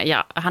ikkunanpesun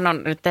ja hän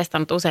on nyt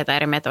testannut useita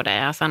eri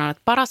metodeja ja sanonut,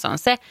 että paras on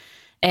se,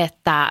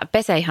 että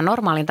pesee ihan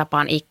normaalin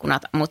tapaan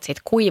ikkunat, mutta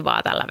sitten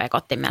kuivaa tällä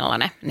vekottimella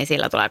ne, niin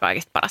sillä tulee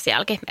kaikista paras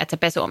jälki. Että se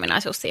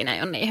pesuominaisuus siinä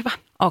ei ole niin hyvä.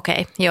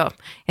 Okei, joo.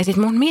 Ja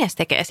sitten mun mies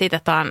tekee siitä,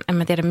 en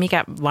mä tiedä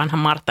mikä vanha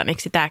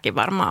Marttaniksi tämäkin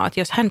varmaan on, että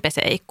jos hän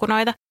pesee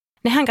ikkunoita,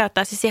 niin hän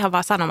käyttää siis ihan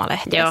vaan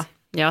sanomalehtiä.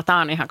 Joo,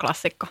 tämä on ihan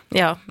klassikko.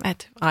 Joo,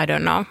 että I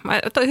don't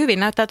know. Hyvin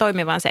näyttää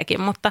toimivan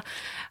sekin, mutta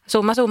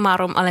summa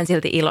summarum olen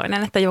silti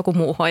iloinen, että joku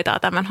muu hoitaa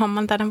tämän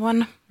homman tänä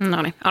vuonna.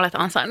 No niin, olet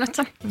ansainnut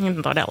sen.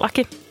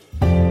 Todellakin.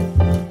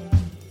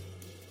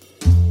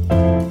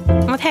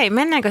 Mutta hei,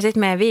 mennäänkö sitten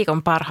meidän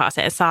viikon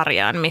parhaaseen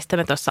sarjaan, mistä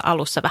me tuossa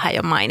alussa vähän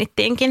jo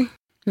mainittiinkin?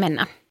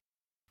 Mennään.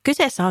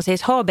 Kyseessä on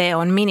siis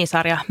HBO:n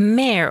minisarja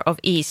Mare of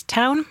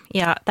Easttown,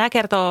 ja tämä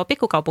kertoo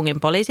pikkukaupungin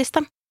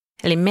poliisista,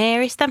 eli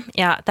Marystä,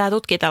 ja tämä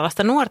tutkii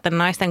tällaista nuorten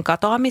naisten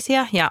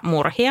katoamisia ja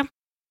murhia.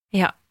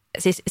 Ja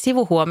siis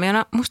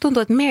sivuhuomiona, musta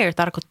tuntuu, että Mare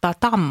tarkoittaa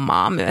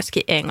tammaa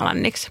myöskin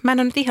englanniksi. Mä en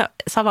ole nyt ihan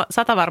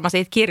satavarma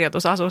siitä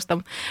kirjoitusasusta.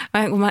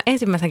 Kun mä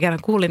ensimmäisen kerran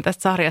kuulin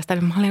tästä sarjasta,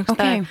 niin mä olin,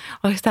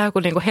 oliko tämä joku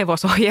niinku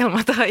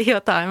hevosohjelma tai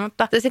jotain.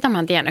 Mutta sitä mä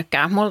en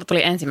tiennytkään. Mulla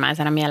tuli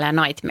ensimmäisenä mieleen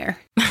Nightmare.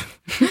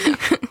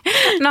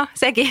 No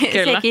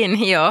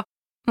sekin, joo.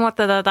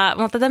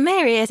 Mutta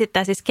Mary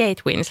esittää siis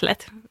Kate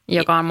Winslet.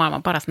 Joka on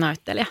maailman paras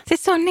näyttelijä.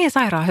 Siis se on niin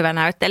sairaan hyvä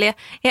näyttelijä.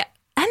 Ja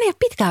hän ei ole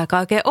pitkään aikaa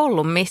oikein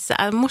ollut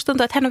missään. Musta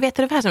tuntuu, että hän on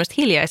viettänyt vähän semmoista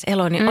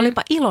hiljaiseloa, niin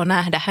olipa ilo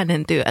nähdä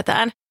hänen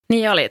työtään.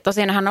 Niin oli.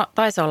 Tosin hän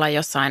taisi olla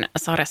jossain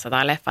sarjassa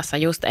tai leffassa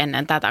just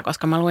ennen tätä,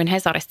 koska mä luin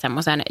Hesarista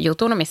semmoisen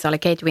jutun, missä oli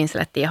Kate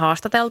Winslettiä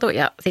haastateltu.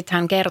 Ja sitten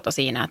hän kertoi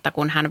siinä, että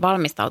kun hän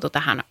valmistautui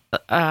tähän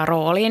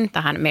rooliin,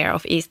 tähän Mare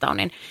of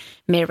Easttownin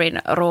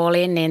Maryn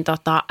rooliin, niin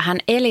hän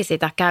eli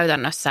sitä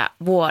käytännössä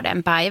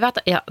vuoden päivät.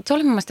 Ja se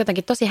oli mun mielestä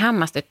jotenkin tosi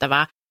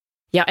hämmästyttävää.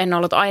 Ja en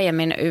ollut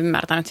aiemmin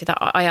ymmärtänyt sitä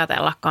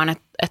ajatellakaan,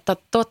 että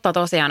totta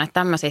tosiaan, että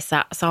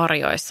tämmöisissä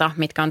sarjoissa,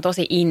 mitkä on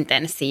tosi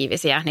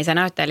intensiivisiä, niin se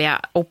näyttelijä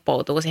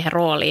uppoutuu siihen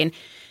rooliin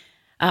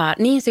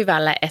niin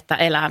syvälle, että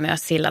elää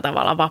myös sillä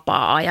tavalla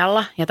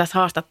vapaa-ajalla. Ja tässä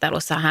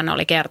haastattelussa hän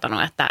oli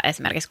kertonut, että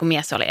esimerkiksi kun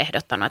mies oli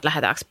ehdottanut, että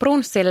lähdetäänkö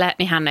brunssille,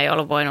 niin hän ei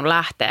ollut voinut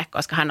lähteä,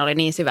 koska hän oli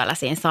niin syvällä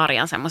siinä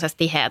sarjan semmoisessa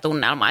tiheä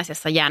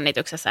tunnelmaisessa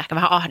jännityksessä, ehkä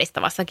vähän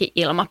ahdistavassakin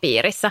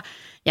ilmapiirissä.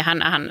 Ja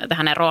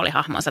hänen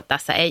roolihahmonsa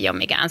tässä ei ole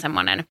mikään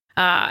semmoinen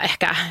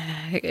ehkä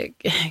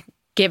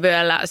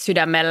kevyellä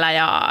sydämellä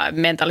ja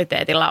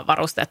mentaliteetilla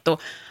varustettu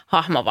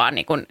hahmo, vaan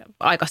niin kuin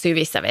aika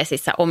syvissä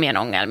vesissä omien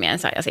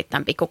ongelmiensa ja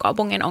sitten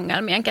pikkukaupungin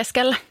ongelmien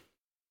keskellä.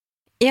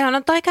 Joo,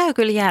 no toi käy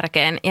kyllä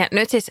järkeen. Ja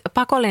nyt siis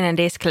pakollinen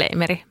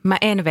disclaimeri. Mä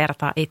en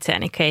vertaa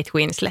itseäni Kate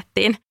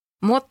Winslettiin,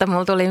 mutta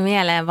mulla tuli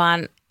mieleen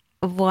vaan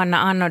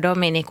vuonna Anno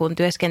Domini, kun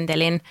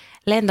työskentelin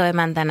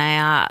lentoemäntänä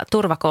ja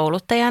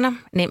turvakouluttajana,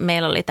 niin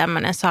meillä oli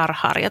tämmöinen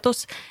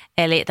SAR-harjoitus,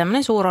 eli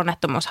tämmöinen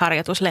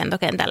suuronnettomuusharjoitus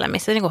lentokentällä,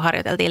 missä niin kuin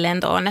harjoiteltiin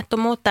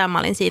lentoonnettomuutta ja mä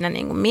olin siinä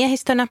niin kuin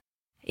miehistönä.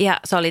 Ja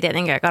se oli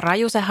tietenkin aika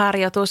raju se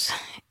harjoitus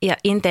ja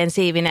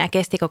intensiivinen ja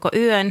kesti koko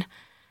yön.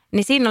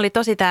 Niin siinä oli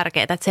tosi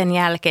tärkeää, että sen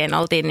jälkeen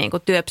oltiin niin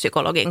kuin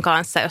työpsykologin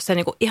kanssa, jossa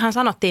niin kuin ihan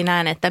sanottiin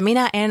näin, että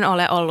minä en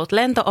ole ollut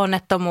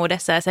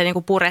lentoonnettomuudessa ja se niin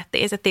kuin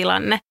purettiin se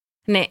tilanne.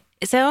 Niin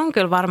se on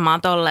kyllä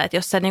varmaan tolle, että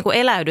jos sä niin kuin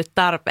eläydyt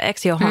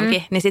tarpeeksi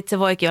johonkin, niin sitten se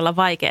voikin olla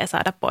vaikea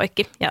saada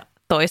poikki. Ja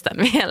toistan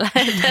vielä,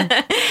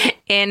 että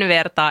en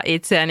vertaa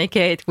itseäni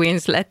Kate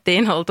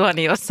Winslettiin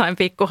oltuani jossain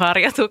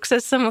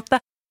pikkuharjoituksessa, mutta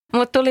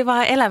tuli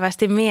vaan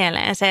elävästi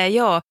mieleen se. Ja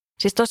joo,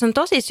 siis tuossa on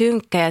tosi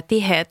synkkä ja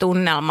tiheä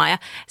tunnelma ja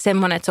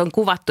semmoinen, että se on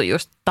kuvattu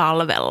just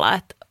talvella,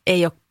 että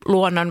ei ole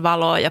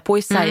luonnonvaloa ja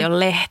puissa ei ole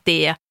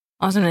lehtiä ja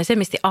on semmoinen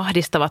semisti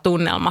ahdistava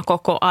tunnelma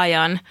koko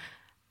ajan.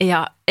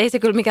 Ja ei se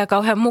kyllä mikään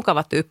kauhean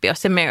mukava tyyppi ole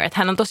se Mary, että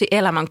hän on tosi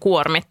elämän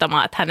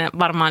kuormittama, että hänen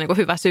varmaan niin kuin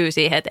hyvä syy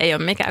siihen, että ei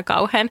ole mikään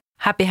kauhean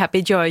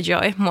happy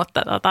joy,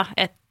 mutta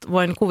että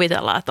voin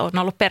kuvitella, että on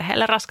ollut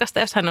perheelle raskasta,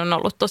 jos hän on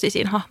ollut tosi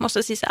siinä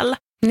hahmossa sisällä.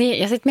 Niin,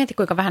 ja sitten mieti,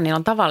 kuinka vähän niillä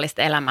on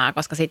tavallista elämää,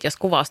 koska sitten jos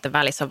kuvausten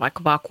välissä on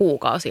vaikka vaan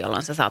kuukausi,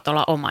 jolloin sä saat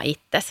olla oma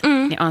itsesi,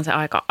 niin on se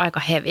aika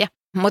heviä.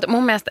 Mutta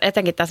mun mielestä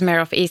etenkin tässä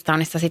Mare of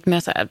Easttownissa sitten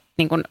myös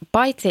niin kun,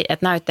 paitsi,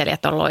 että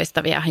näyttelijät on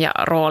loistavia ja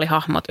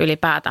roolihahmot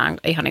ylipäätään,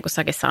 ihan niin kuin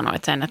säkin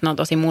sanoit sen, että ne on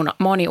tosi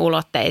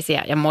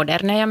moniulotteisia ja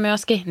moderneja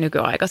myöskin,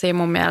 nykyaikaisia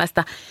mun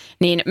mielestä,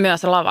 niin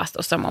myös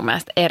lavastus on mun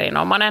mielestä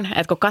erinomainen.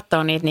 Että kun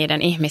katsoo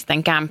niiden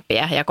ihmisten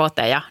kämppiä ja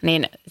koteja,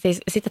 niin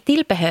siis sitä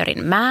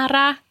tilpehörin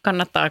määrää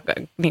kannattaa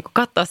niin kun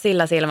katsoa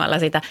sillä silmällä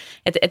sitä,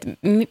 että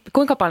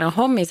kuinka paljon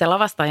hommia se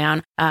lavastaja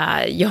on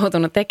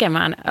joutunut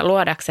tekemään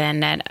luodakseen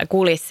ne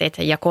kulissit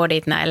ja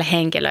kodit näille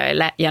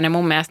henkilöille, ja ne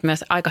mun mielestä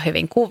myös aika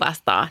hyvin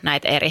kuvastaa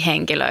näitä eri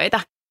henkilöitä,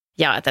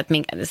 ja että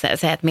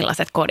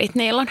millaiset kodit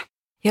niillä on.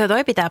 Joo,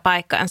 toi pitää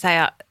paikkaansa,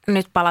 ja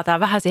nyt palataan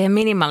vähän siihen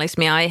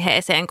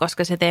minimalismi-aiheeseen,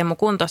 koska se Teemu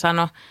Kunto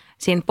sanoi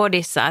siinä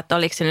podissa, että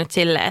oliko se nyt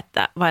silleen,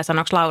 että, vai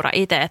sanoiko Laura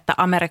itse, että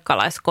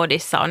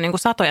amerikkalaiskodissa on niin kuin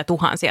satoja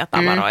tuhansia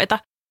tavaroita,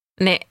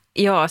 niin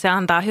joo, se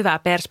antaa hyvää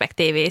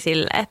perspektiiviä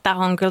sille, että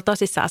on kyllä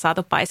tosissaan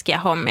saatu paiskia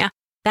hommia.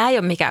 Tämä ei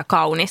ole mikään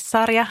kaunis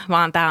sarja,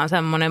 vaan tämä on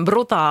semmoinen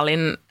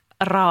brutaalin,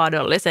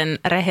 raadollisen,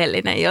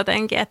 rehellinen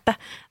jotenkin, että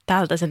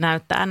tältä se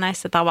näyttää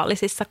näissä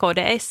tavallisissa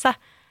kodeissa.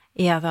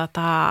 Ja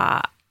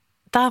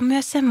tämä on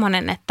myös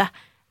semmoinen, että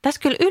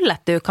tässä kyllä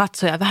yllättyy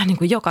katsoja vähän niin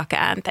kuin joka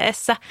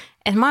käänteessä.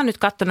 Et mä oon nyt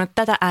katsonut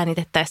tätä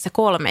äänitettäessä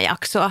 3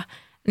 jaksoa,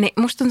 niin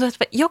musta tuntuu,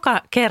 että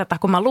joka kerta,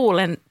 kun mä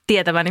luulen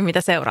tietäväni,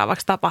 mitä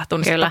seuraavaksi tapahtuu,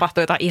 niin se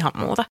tapahtuu jotain ihan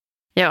muuta.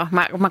 Joo,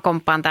 mä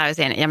komppaan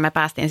täysin ja me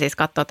päästiin siis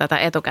katsoa tätä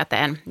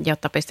etukäteen,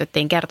 jotta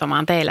pystyttiin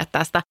kertomaan teille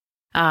tästä.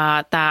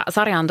 Tämä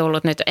sarja on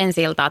tullut nyt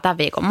ensi-iltaa tämän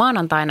viikon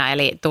maanantaina,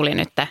 eli tuli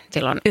nyt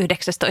silloin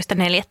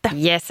 19.4.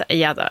 Yes,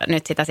 ja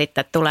nyt sitä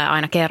sitten tulee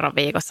aina kerran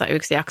viikossa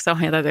 1 jakso,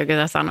 ja täytyy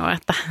kyllä sanoa,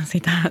 että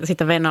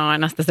sitä venoo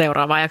aina sitä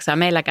seuraavaa jaksoa.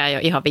 Meilläkään ei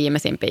ole ihan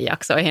viimeisimpiin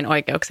jaksoihin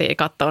oikeuksia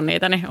katsoa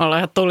niitä, niin ollaan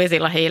ihan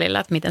tulisilla hiilillä,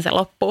 että miten se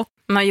loppuu.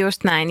 No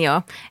just näin,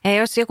 joo. Ja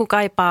jos joku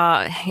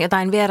kaipaa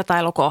jotain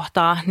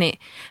vertailukohtaa, niin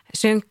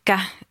synkkä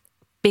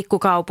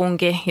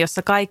pikkukaupunki,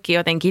 jossa kaikki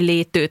jotenkin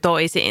liittyy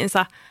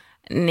toisiinsa,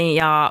 niin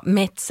ja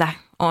metsä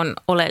on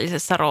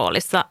oleellisessa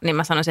roolissa, niin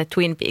mä sanoisin, että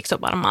Twin Peaks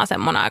on varmaan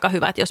semmoinen aika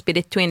hyvä, että jos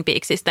pidit Twin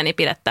Peaksista, niin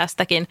pidät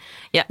tästäkin.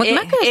 Ja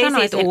ei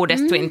siitä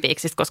uudesta Twin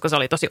Peaksista, koska se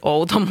oli tosi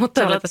outo.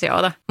 Mutta se oli tosi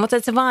outo. Mutta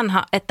se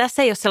vanha, että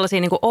tässä ei ole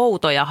sellaisia niinku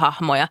outoja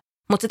hahmoja,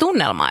 mutta se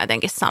tunnelma on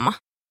jotenkin sama.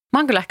 Mä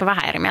oon kyllä ehkä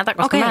vähän eri mieltä,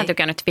 koska mä en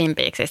tykännyt Twin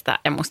Peaksista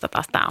ja musta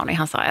taas tää on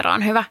ihan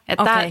sairaan hyvä.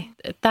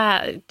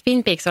 Tää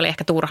Twin Peaks oli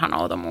ehkä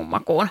turhan outo mun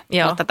makuun,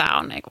 mutta tää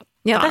on, niinku,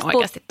 tää on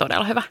oikeasti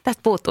todella hyvä.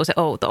 Tästä puuttuu se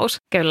outous.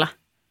 Kyllä.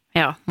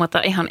 Joo,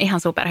 mutta ihan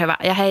superhyvä.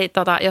 Ja hei,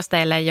 jos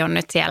teille ei ole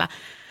nyt siellä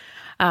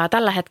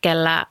tällä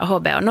hetkellä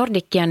HBO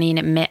Nordicia,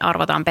 niin me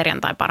arvotaan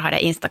perjantain parhaiden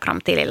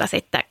Instagram-tilillä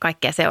sitten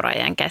kaikkien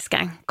seuraajien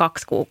kesken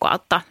 2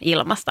 kuukautta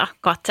ilmasta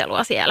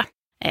katselua siellä.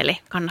 Eli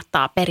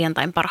kannattaa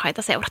perjantain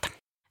parhaita seurata.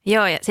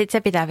 Joo, ja sitten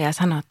se pitää vielä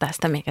sanoa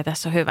tästä, mikä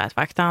tässä on hyvä, että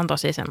vaikka tämä on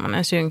tosi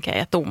semmoinen synkeä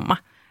ja tumma,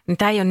 niin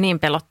tämä ei ole niin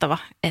pelottava,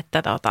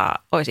 että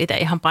olisi itse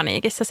ihan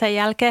paniikissa sen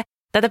jälkeen.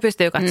 Tätä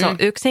pystyy katsoa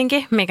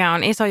yksinkin, mikä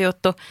on iso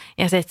juttu,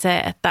 ja sitten se,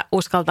 että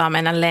uskaltaa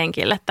mennä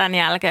lenkille tämän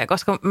jälkeen,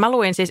 koska mä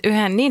luin siis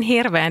yhden niin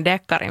hirveän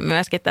dekkarin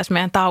myöskin tässä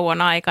meidän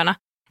tauon aikana,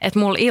 että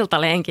mulla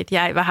iltalenkit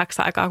jäi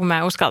vähäksi aikaa, kun mä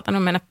en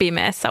uskaltanut mennä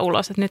pimeässä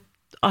ulos, että nyt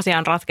asia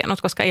on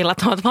ratkennut, koska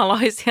illat ovat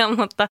valoisia,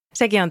 mutta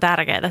sekin on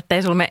tärkeää, että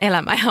ei sulla mene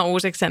elämä ihan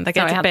uusiksi sen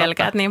takia, että sä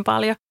pelkäät niin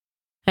paljon.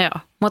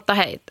 Joo, mutta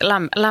hei,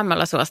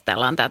 lämmöllä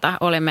suositellaan tätä,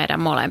 oli meidän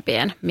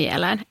molempien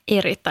mieleen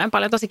erittäin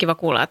paljon. Tosi kiva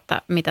kuulla,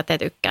 että mitä te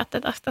tykkäätte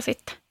tästä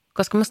sitten.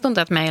 Koska musta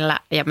tuntuu, että meillä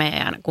ja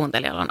meidän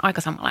kuuntelijoilla on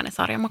aika samanlainen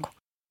sarjamaku.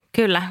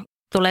 Kyllä,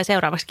 tulee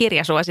seuraavaksi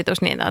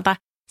kirjasuositus, niin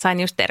sain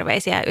just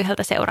terveisiä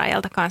yhdeltä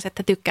seuraajalta kanssa,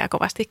 että tykkää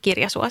kovasti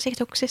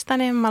kirjasuosituksista,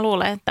 niin mä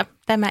luulen, että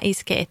tämä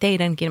iskee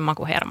teidänkin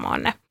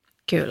makuhermoonne.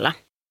 Kyllä.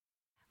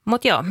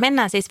 Mutta joo,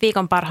 mennään siis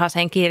viikon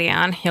parhaaseen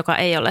kirjaan, joka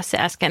ei ole se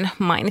äsken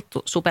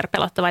mainittu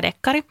superpelottava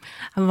dekkari,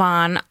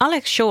 vaan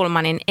Alex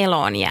Schulmanin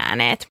Eloon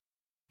jääneet.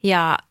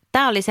 Ja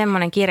tämä oli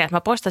semmoinen kirja, että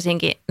mä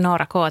postasinkin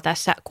Noora K.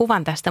 tässä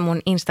kuvan tästä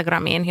mun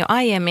Instagramiin jo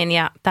aiemmin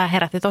ja tämä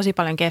herätti tosi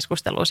paljon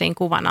keskustelua siinä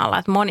kuvan alla,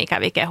 että moni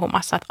kävi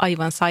kehumassa, että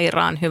aivan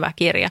sairaan hyvä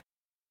kirja.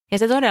 Ja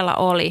se todella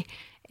oli,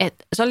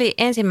 että se oli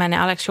ensimmäinen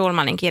Alex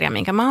Schulmanin kirja,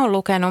 minkä mä oon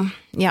lukenut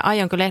ja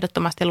aion kyllä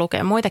ehdottomasti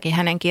lukea muitakin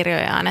hänen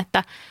kirjojaan,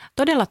 että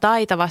todella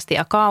taitavasti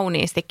ja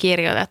kauniisti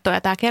kirjoitettu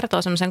ja tämä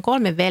kertoo semmoisen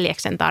 3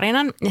 veljeksen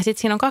tarinan ja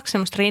sitten siinä on 2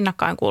 semmoista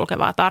rinnakkain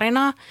kulkevaa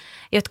tarinaa,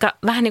 jotka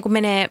vähän niin kuin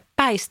menee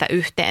päistä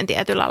yhteen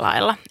tietyllä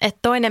lailla. Että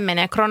toinen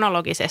menee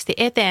kronologisesti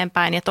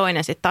eteenpäin ja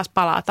toinen sitten taas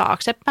palaa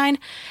taaksepäin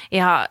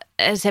ja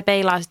se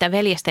peilaa sitä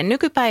veljesten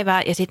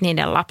nykypäivää ja sitten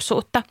niiden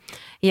lapsuutta.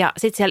 Ja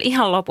sitten siellä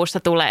ihan lopussa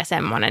tulee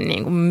semmoinen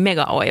niin kuin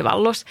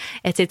mega-oivallus,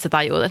 että sitten sä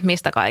tajuut, että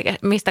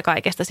mistä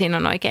kaikesta siinä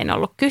on oikein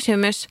ollut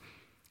kysymys.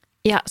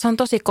 Ja se on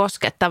tosi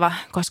koskettava,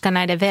 koska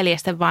näiden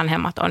veljesten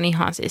vanhemmat on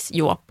ihan siis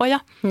juoppoja.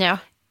 Joo.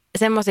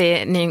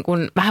 Semmoisia niin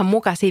kuin vähän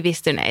muka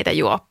sivistyneitä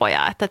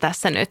juoppoja, että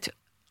tässä nyt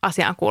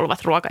asiaan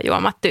kuuluvat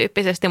ruokajuomat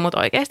tyyppisesti, mutta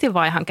oikeasti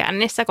vaan ihan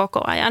kännissä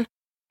koko ajan.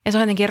 Ja se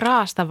on jotenkin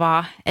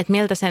raastavaa, että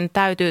miltä sen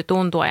täytyy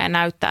tuntua ja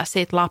näyttää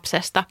siitä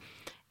lapsesta.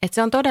 Että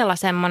se on todella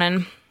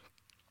semmoinen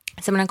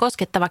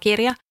koskettava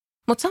kirja,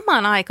 mutta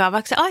samaan aikaan,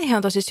 vaikka se aihe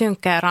on tosi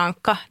synkkä ja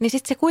rankka, niin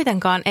sitten se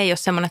kuitenkaan ei ole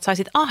semmoinen, että sä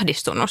olisit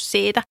ahdistunut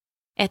siitä.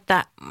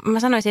 Että mä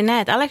sanoisin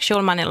näin, että Alex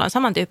Schulmanilla on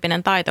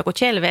samantyyppinen taito kuin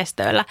Kjell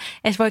Westöllä.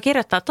 Että voi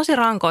kirjoittaa tosi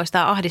rankoista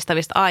ja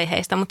ahdistavista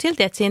aiheista, mutta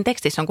silti, että siinä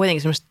tekstissä on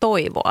kuitenkin semmoista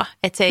toivoa.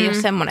 Että se ei ole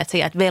semmoinen, että sä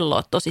jäät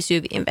velloa tosi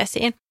syviin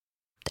vesiin.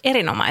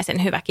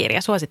 Erinomaisen hyvä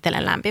kirja,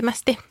 suosittelen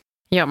lämpimästi.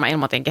 Joo, mä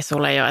ilmoitinkin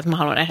sulle jo, että mä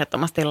haluan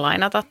ehdottomasti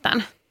lainata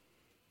tämän.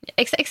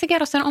 Eikö se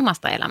kerro sen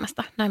omasta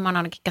elämästä? Näin mä oon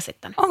ainakin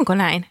käsittänyt. Onko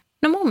näin?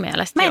 No mun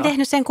mielestä mä en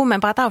tehnyt sen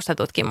kummempaa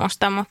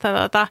taustatutkimusta,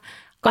 mutta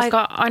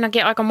koska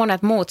ainakin aika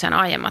monet muut sen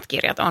aiemmat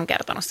kirjat on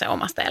kertonut sen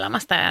omasta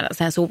elämästä ja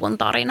sen suvun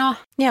tarinaa.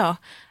 Joo.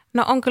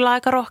 No on kyllä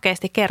aika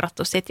rohkeasti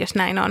kerrottu sit, jos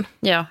näin on.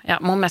 Joo, ja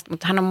mun mielestä,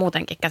 mutta hän on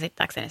muutenkin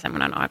käsittääkseni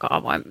semmoinen aika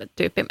avoin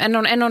tyyppi.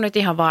 En ole nyt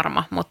ihan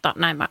varma, mutta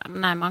näin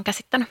mä oon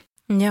käsittänyt.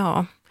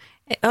 Joo.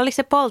 Oliko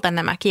se Polta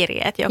nämä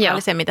kirjeet, joka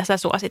oli se, mitä sä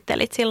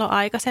suosittelit silloin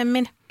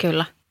aikaisemmin?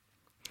 Kyllä.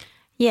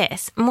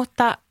 Jees,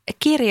 mutta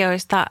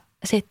kirjoista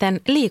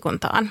sitten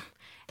liikuntaan.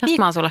 Tästä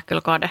mä oon sulle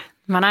kyllä kade.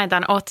 Mä näin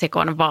tämän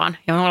otsikon vaan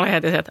ja mulla oli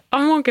heti se, että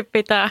munkin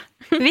pitää.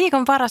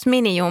 Viikon paras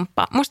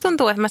minijumppa. Musta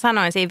tuntuu, että mä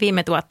sanoin siinä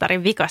viime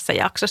tuottarin vikassa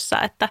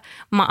jaksossa, että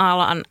mä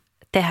alan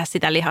tehdä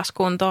sitä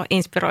lihaskuntoa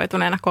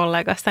inspiroituneena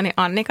kollegastani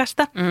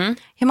Annikasta.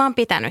 Ja mä oon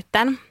pitänyt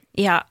tämän.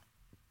 Ja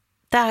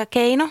tämä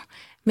keino,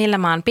 millä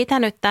mä oon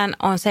pitänyt tämän,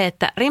 on se,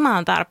 että rima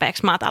on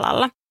tarpeeksi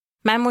matalalla.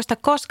 Mä en muista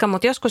koska,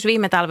 mutta joskus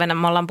viime talvena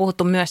me ollaan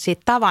puhuttu myös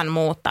siitä tavan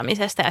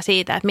muuttamisesta ja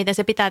siitä, että miten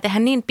se pitää tehdä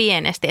niin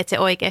pienesti, että se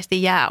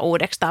oikeasti jää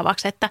uudeksi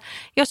tavaksi. Että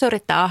jos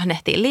yrittää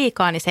ahnehtia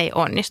liikaa, niin se ei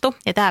onnistu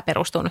ja tämä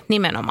perustuu nyt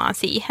nimenomaan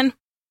siihen.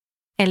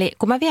 Eli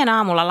kun mä vien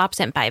aamulla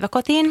lapsen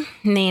päiväkotiin,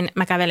 niin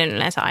mä kävelen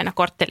yleensä aina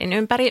korttelin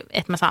ympäri,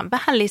 että mä saan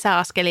vähän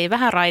lisäaskelia,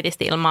 vähän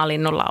raidisti ilmaa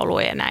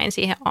linnunlauluja ja näin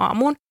siihen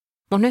aamuun.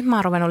 Mutta nyt mä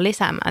oon ruvennut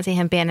lisäämään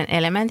siihen pienen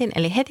elementin,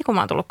 eli heti kun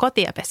mä oon tullut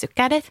kotiin ja pessyt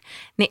kädet,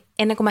 niin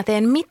ennen kuin mä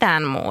teen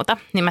mitään muuta,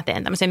 niin mä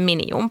teen tämmöisen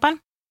minijumpan.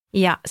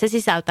 Ja se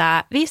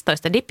sisältää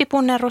 15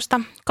 dippipunnerusta,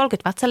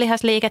 30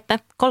 vatsalihasliikettä,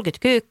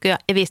 30 kyykkyä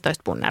ja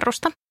 15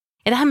 punnerusta.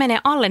 Ja tähän menee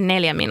alle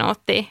 4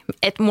 minuuttia,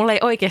 että mulla ei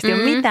oikeasti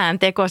ole mitään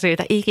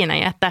tekosyytä ikinä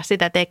jättää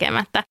sitä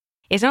tekemättä.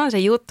 Ja se on se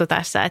juttu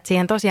tässä, että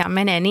siihen tosiaan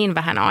menee niin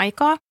vähän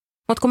aikaa.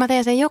 Mutta kun mä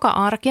teen sen joka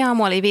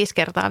arkiaamu, eli 5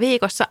 kertaa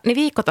viikossa, niin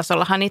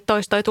viikkotasollahan niitä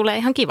toistoja tulee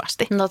ihan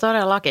kivasti. No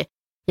todellakin.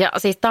 Ja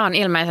siis tämä on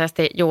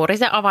ilmeisesti juuri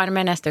se avain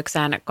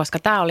menestykseen, koska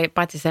tämä oli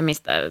paitsi se,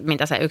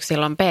 mitä se yksi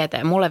silloin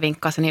PT mulle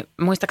vinkkasi, niin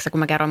muistaakseni kun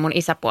mä kerron mun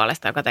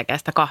isäpuolesta, joka tekee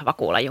sitä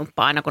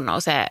kahvakuulajumppaa aina kun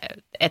nousee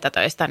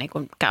etätöistä, niin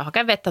kun käy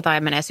hakemaan vettä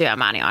tai menee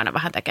syömään, niin aina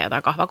vähän tekee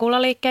jotain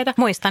kahvakuulaliikkeitä.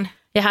 Muistan.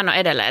 Ja hän on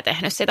edelleen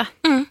tehnyt sitä.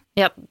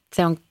 Ja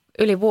se on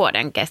yli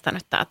vuoden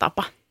kestänyt tämä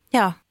tapa.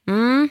 Joo.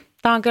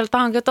 Tämä on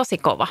kyllä tosi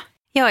kova.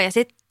 Joo, ja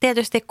sitten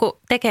tietysti kun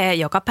tekee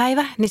joka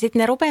päivä, niin sitten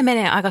ne rupeaa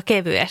menemään aika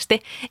kevyesti.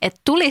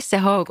 Että tulisi se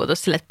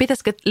houkutus sille, että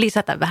pitäisikö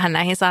lisätä vähän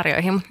näihin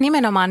sarjoihin, mutta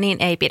nimenomaan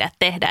niin ei pidä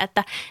tehdä.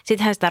 Että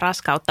sittenhän sitä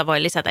raskautta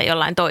voi lisätä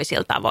jollain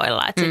toisilla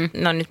tavoilla. Että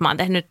no nyt mä oon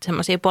tehnyt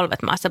semmoisia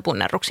polvet maassa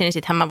punnerruksia, niin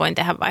sittenhän mä voin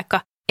tehdä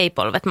vaikka ei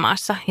polvet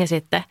maassa ja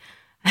sitten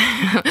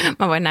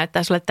mä voin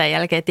näyttää sulle tämän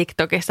jälkeen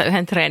TikTokissa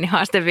yhden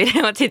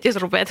treenihaastevideon, että sit jos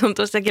rupeaa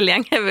tuntua sekin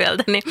liian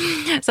kevyeltä, niin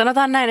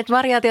sanotaan näin, että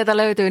variaatiota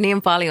löytyy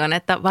niin paljon,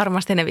 että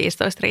varmasti ne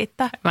 15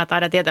 riittää. Mä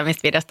taidan tietää,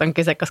 mistä videosta on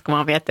kyse, koska mä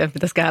oon miettinyt, että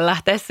pitäisiköhän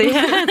lähteä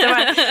siihen.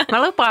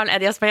 Mä lupaan,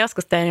 että jos mä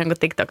joskus teen jonkun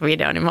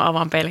TikTok-videon, niin mä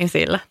avaan pelin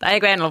sillä. Tai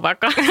eikö en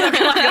lupaakaan, se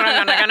on aika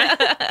rankan näköinen.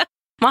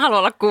 Mä haluan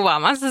olla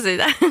kuvaamassa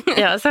sitä.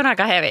 Joo, se on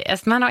aika hevi. Ja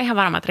mä en ole ihan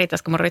varma, että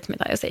riittäisikö mun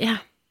rytmitaju siihen.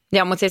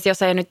 Joo, mutta siis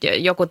jos ei nyt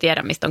joku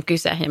tiedä, mistä on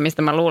kyse ja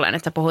mistä mä luulen,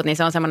 että sä puhut, niin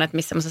se on semmoinen, että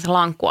missä semmoisessa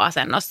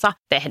lankkuasennossa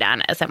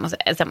tehdään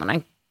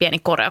semmoinen pieni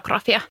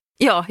koreografia.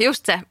 Joo,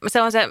 just se.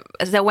 Se on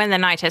se When the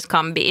Night Has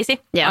Come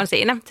 -biisi on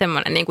siinä.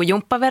 Semmoinen niin kuin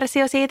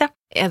jumppaversio siitä.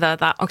 Ja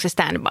onko se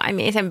Stand By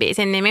Me sen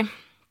biisin nimi.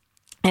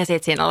 Ja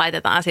sitten siinä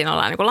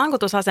ollaan niin kuin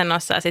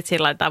lankutusasennossa ja sitten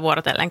siinä laitetaan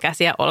vuorotellen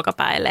käsiä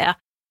olkapäille ja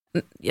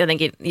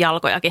jotenkin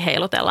jalkojakin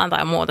heilutellaan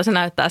tai muuta. Se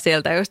näyttää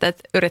siltä just,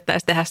 että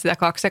yrittäisi tehdä sitä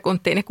 2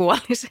 sekuntia, niin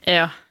kuolisi.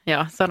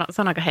 Joo,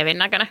 se on aika hevin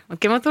näköinen. Mutta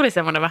kyllä mulla tuli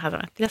semmoinen vähän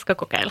sellainen, että pitäisikö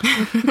kokeilla.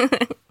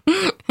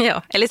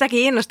 Joo, eli säkin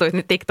innostuit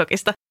nyt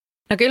TikTokista.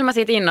 No kyllä mä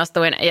siitä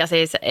innostuin ja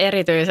siis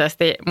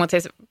erityisesti, mutta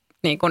siis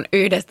niin kuin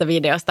yhdestä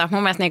videosta.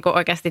 Mun mielestä niin kuin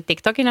oikeasti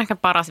TikTokin ehkä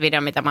paras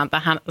video, mitä mä oon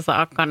tähän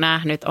saakka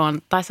nähnyt,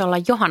 taisi olla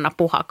Johanna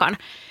Puhakan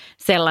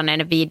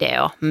sellainen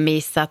video,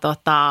 missä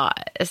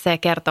se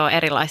kertoo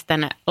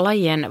erilaisten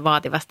lajien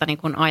vaativasta niin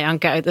kuin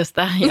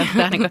ajankäytöstä.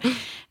 Ja niin kuin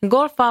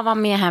golfaavan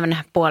miehen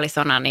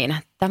puolisona, niin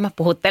tämä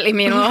puhutteli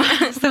minua.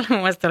 Mun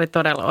mielestä se oli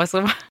todella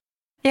osuva.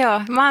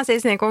 Joo,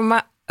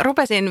 mä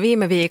rupesin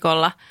viime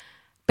viikolla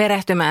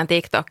perehtymään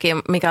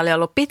TikTokiin, mikä oli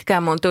ollut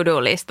pitkään mun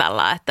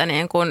to-do-listalla, että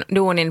niin kun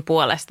duunin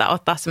puolesta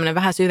ottaa semmoinen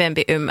vähän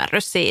syvempi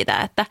ymmärrys siitä,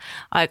 että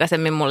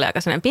aikaisemmin mulla oli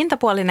aika semmoinen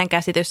pintapuolinen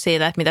käsitys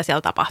siitä, että mitä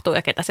siellä tapahtuu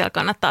ja ketä siellä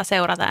kannattaa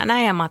seurata ja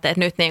näin. Ja mä ajattelin,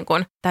 että nyt niin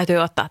kun täytyy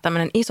ottaa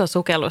tämmöinen iso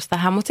sukellus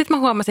tähän, mutta sitten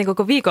mä huomasin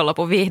koko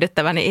viikonlopun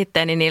viihdyttäväni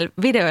itteeni niillä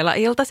videoilla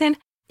iltaisin.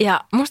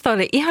 Ja musta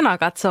oli ihanaa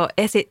katsoa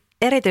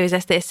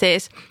erityisesti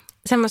siis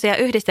semmoisia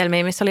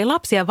yhdistelmiä, missä oli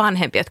lapsia ja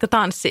vanhempia, jotka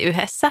tanssi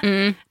yhdessä.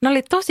 Ne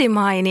oli tosi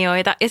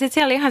mainioita. Ja sitten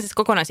siellä oli ihan siis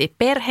kokonaisia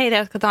perheitä,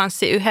 jotka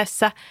tanssi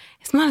yhdessä. Ja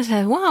sitten mä olin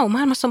sellainen, että wow,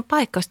 maailmassa on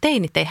paikka, jos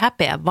teinit ei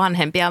häpeä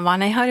vanhempia, vaan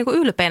ne ihan niin kuin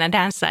ylpeänä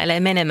dänssailee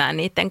menemään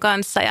niiden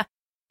kanssa.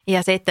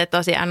 Ja sitten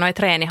tosiaan noi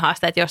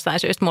treenihaasteet jostain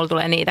syystä mulla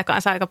tulee niitä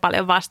kanssa aika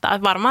paljon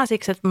vastaan. Varmaan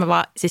siksi, että mä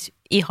vaan siis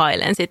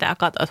ihailen sitä ja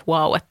katson, että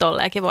wow, että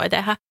tolleekin voi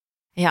tehdä.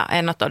 Ja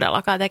en ole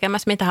todellakaan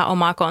tekemässä mitään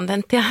omaa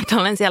kontenttia, että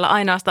olen siellä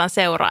ainoastaan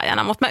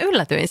seuraajana, mutta mä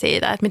yllätyin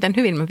siitä, että miten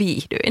hyvin mä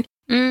viihdyin.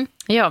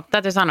 Joo,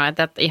 täytyy sanoa,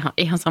 että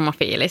ihan sama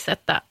fiilis,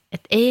 että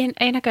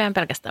ei näköjään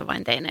pelkästään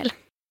vain teineillä.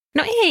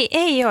 No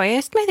ei ole.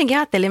 Ja sitten mä jotenkin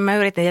ajattelin, mä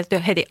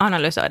yritin heti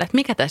analysoida, että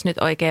mikä tässä nyt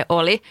oikein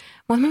oli.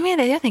 Mutta mä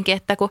mietin jotenkin,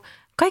 että kun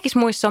kaikissa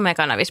muissa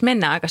somekanavissa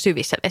mennään aika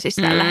syvissä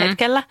vesissä tällä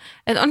hetkellä,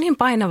 että on niin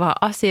painavaa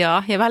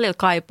asiaa ja välillä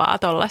kaipaa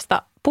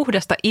tuollaista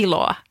puhdasta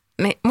iloa.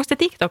 Niin musta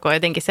TikTok on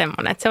jotenkin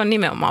semmoinen, että se on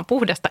nimenomaan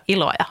puhdasta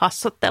iloa ja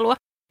hassottelua.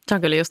 Se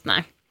on kyllä just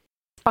näin.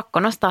 Pakko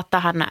nostaa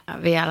tähän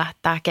vielä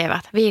tämä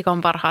kevät.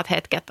 Viikon parhaat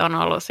hetket on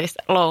ollut siis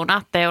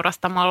lounaat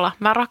teurastamolla.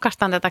 Mä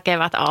rakastan tätä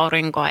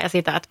kevätaurinkoa ja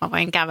sitä, että mä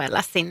voin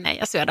kävellä sinne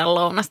ja syödä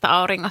lounasta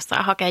auringossa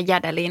ja hakea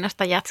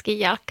Jädeliinasta jätskin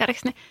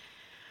jälkkäriksi. Niin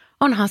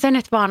onhan se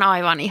nyt vaan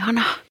aivan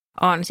ihanaa.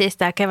 On, siis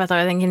tämä kevät on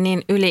jotenkin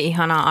niin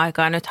yli-ihanaa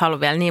aikaa. Nyt haluan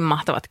vielä niin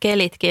mahtavat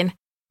kelitkin.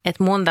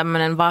 Että mun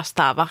tämmöinen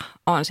vastaava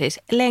on siis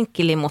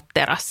lenkkilimut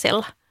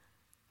terassilla.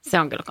 Se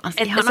on kyllä kans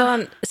ihanaa. Se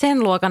on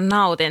sen luokan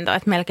nautinto,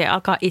 että melkein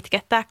alkaa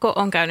itkettää, kun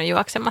on käynyt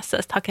juoksemassa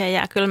ja sitten hakee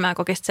jääkylmää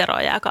kokista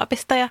seroa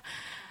jääkaapista. Ja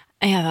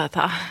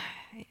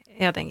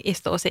jotenkin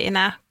istuu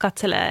siinä ja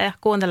katselee ja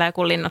kuuntelee,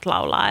 kun linnut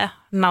laulaa ja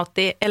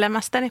nauttii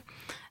elämästä. Niin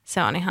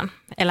se on ihan,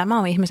 elämä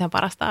on ihmisen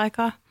parasta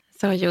aikaa.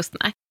 Se on just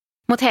näin.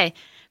 Mutta hei,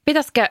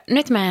 pitäisikö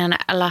nyt meidän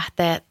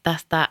lähteä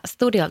tästä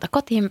studiolta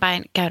kotiin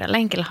päin, käydä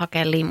lenkillä,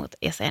 hakea limut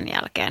ja sen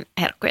jälkeen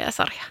herkkuja ja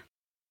sarjaa?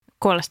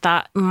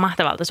 Kuulostaa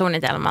mahtavalta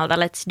suunnitelmalta.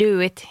 Let's do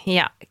it.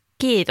 Ja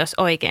kiitos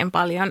oikein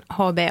paljon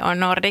HBO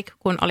Nordic,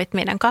 kun olit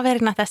meidän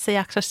kaverina tässä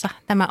jaksossa.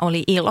 Tämä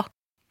oli ilo.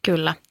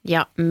 Kyllä.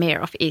 Ja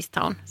Mare of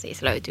Easttown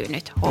siis löytyy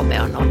nyt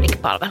HBO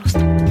Nordic-palvelusta.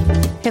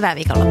 Hyvää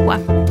viikonloppua.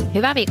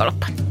 Hyvää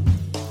viikonloppua.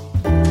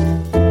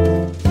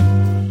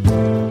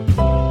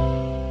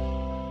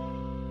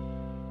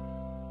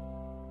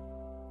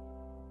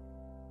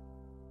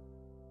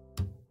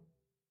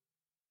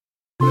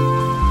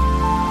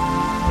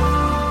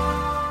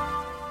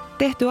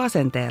 Tehty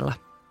asenteella.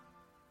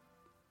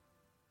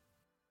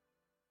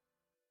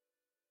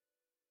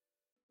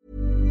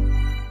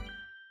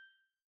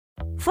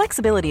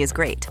 Flexibility is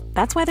great.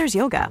 That's why there's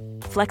yoga.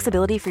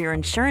 Flexibility for your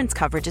insurance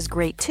coverage is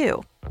great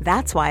too.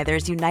 That's why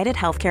there's United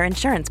Healthcare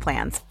Insurance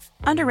Plans.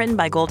 Underwritten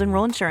by Golden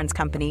Rule Insurance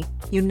Company,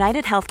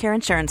 United Healthcare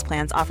Insurance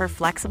Plans offer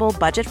flexible,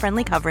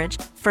 budget-friendly coverage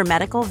for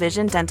medical,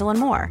 vision, dental, and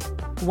more.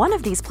 One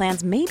of these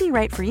plans may be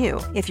right for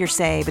you if you're,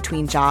 say,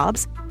 between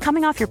jobs,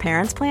 coming off your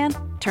parents' plan,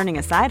 turning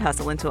a side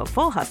hustle into a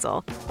full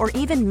hustle, or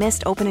even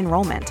missed open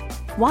enrollment.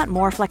 Want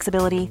more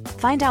flexibility?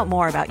 Find out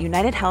more about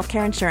United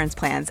Healthcare Insurance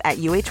Plans at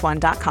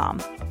uh1.com.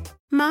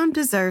 Mom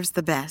deserves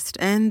the best,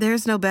 and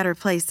there's no better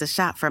place to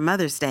shop for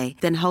Mother's Day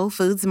than Whole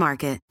Foods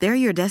Market. They're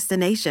your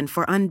destination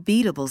for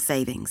unbeatable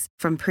savings,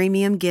 from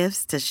premium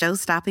gifts to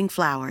show-stopping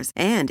flowers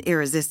and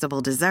irresistible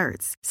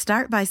desserts.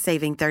 Start by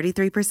saving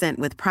 33%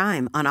 with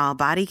Prime on all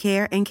body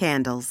care and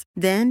candles.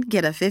 Then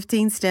get a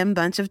 15-stem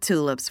bunch of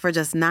tulips for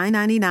just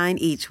 $9.99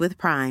 each with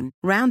Prime.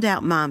 Round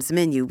out Mom's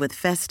menu with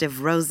festive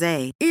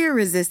rosé,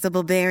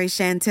 irresistible berry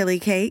chantilly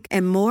cake,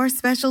 and more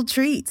special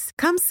treats.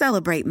 Come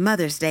celebrate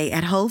Mother's Day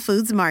at Whole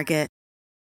Foods Market.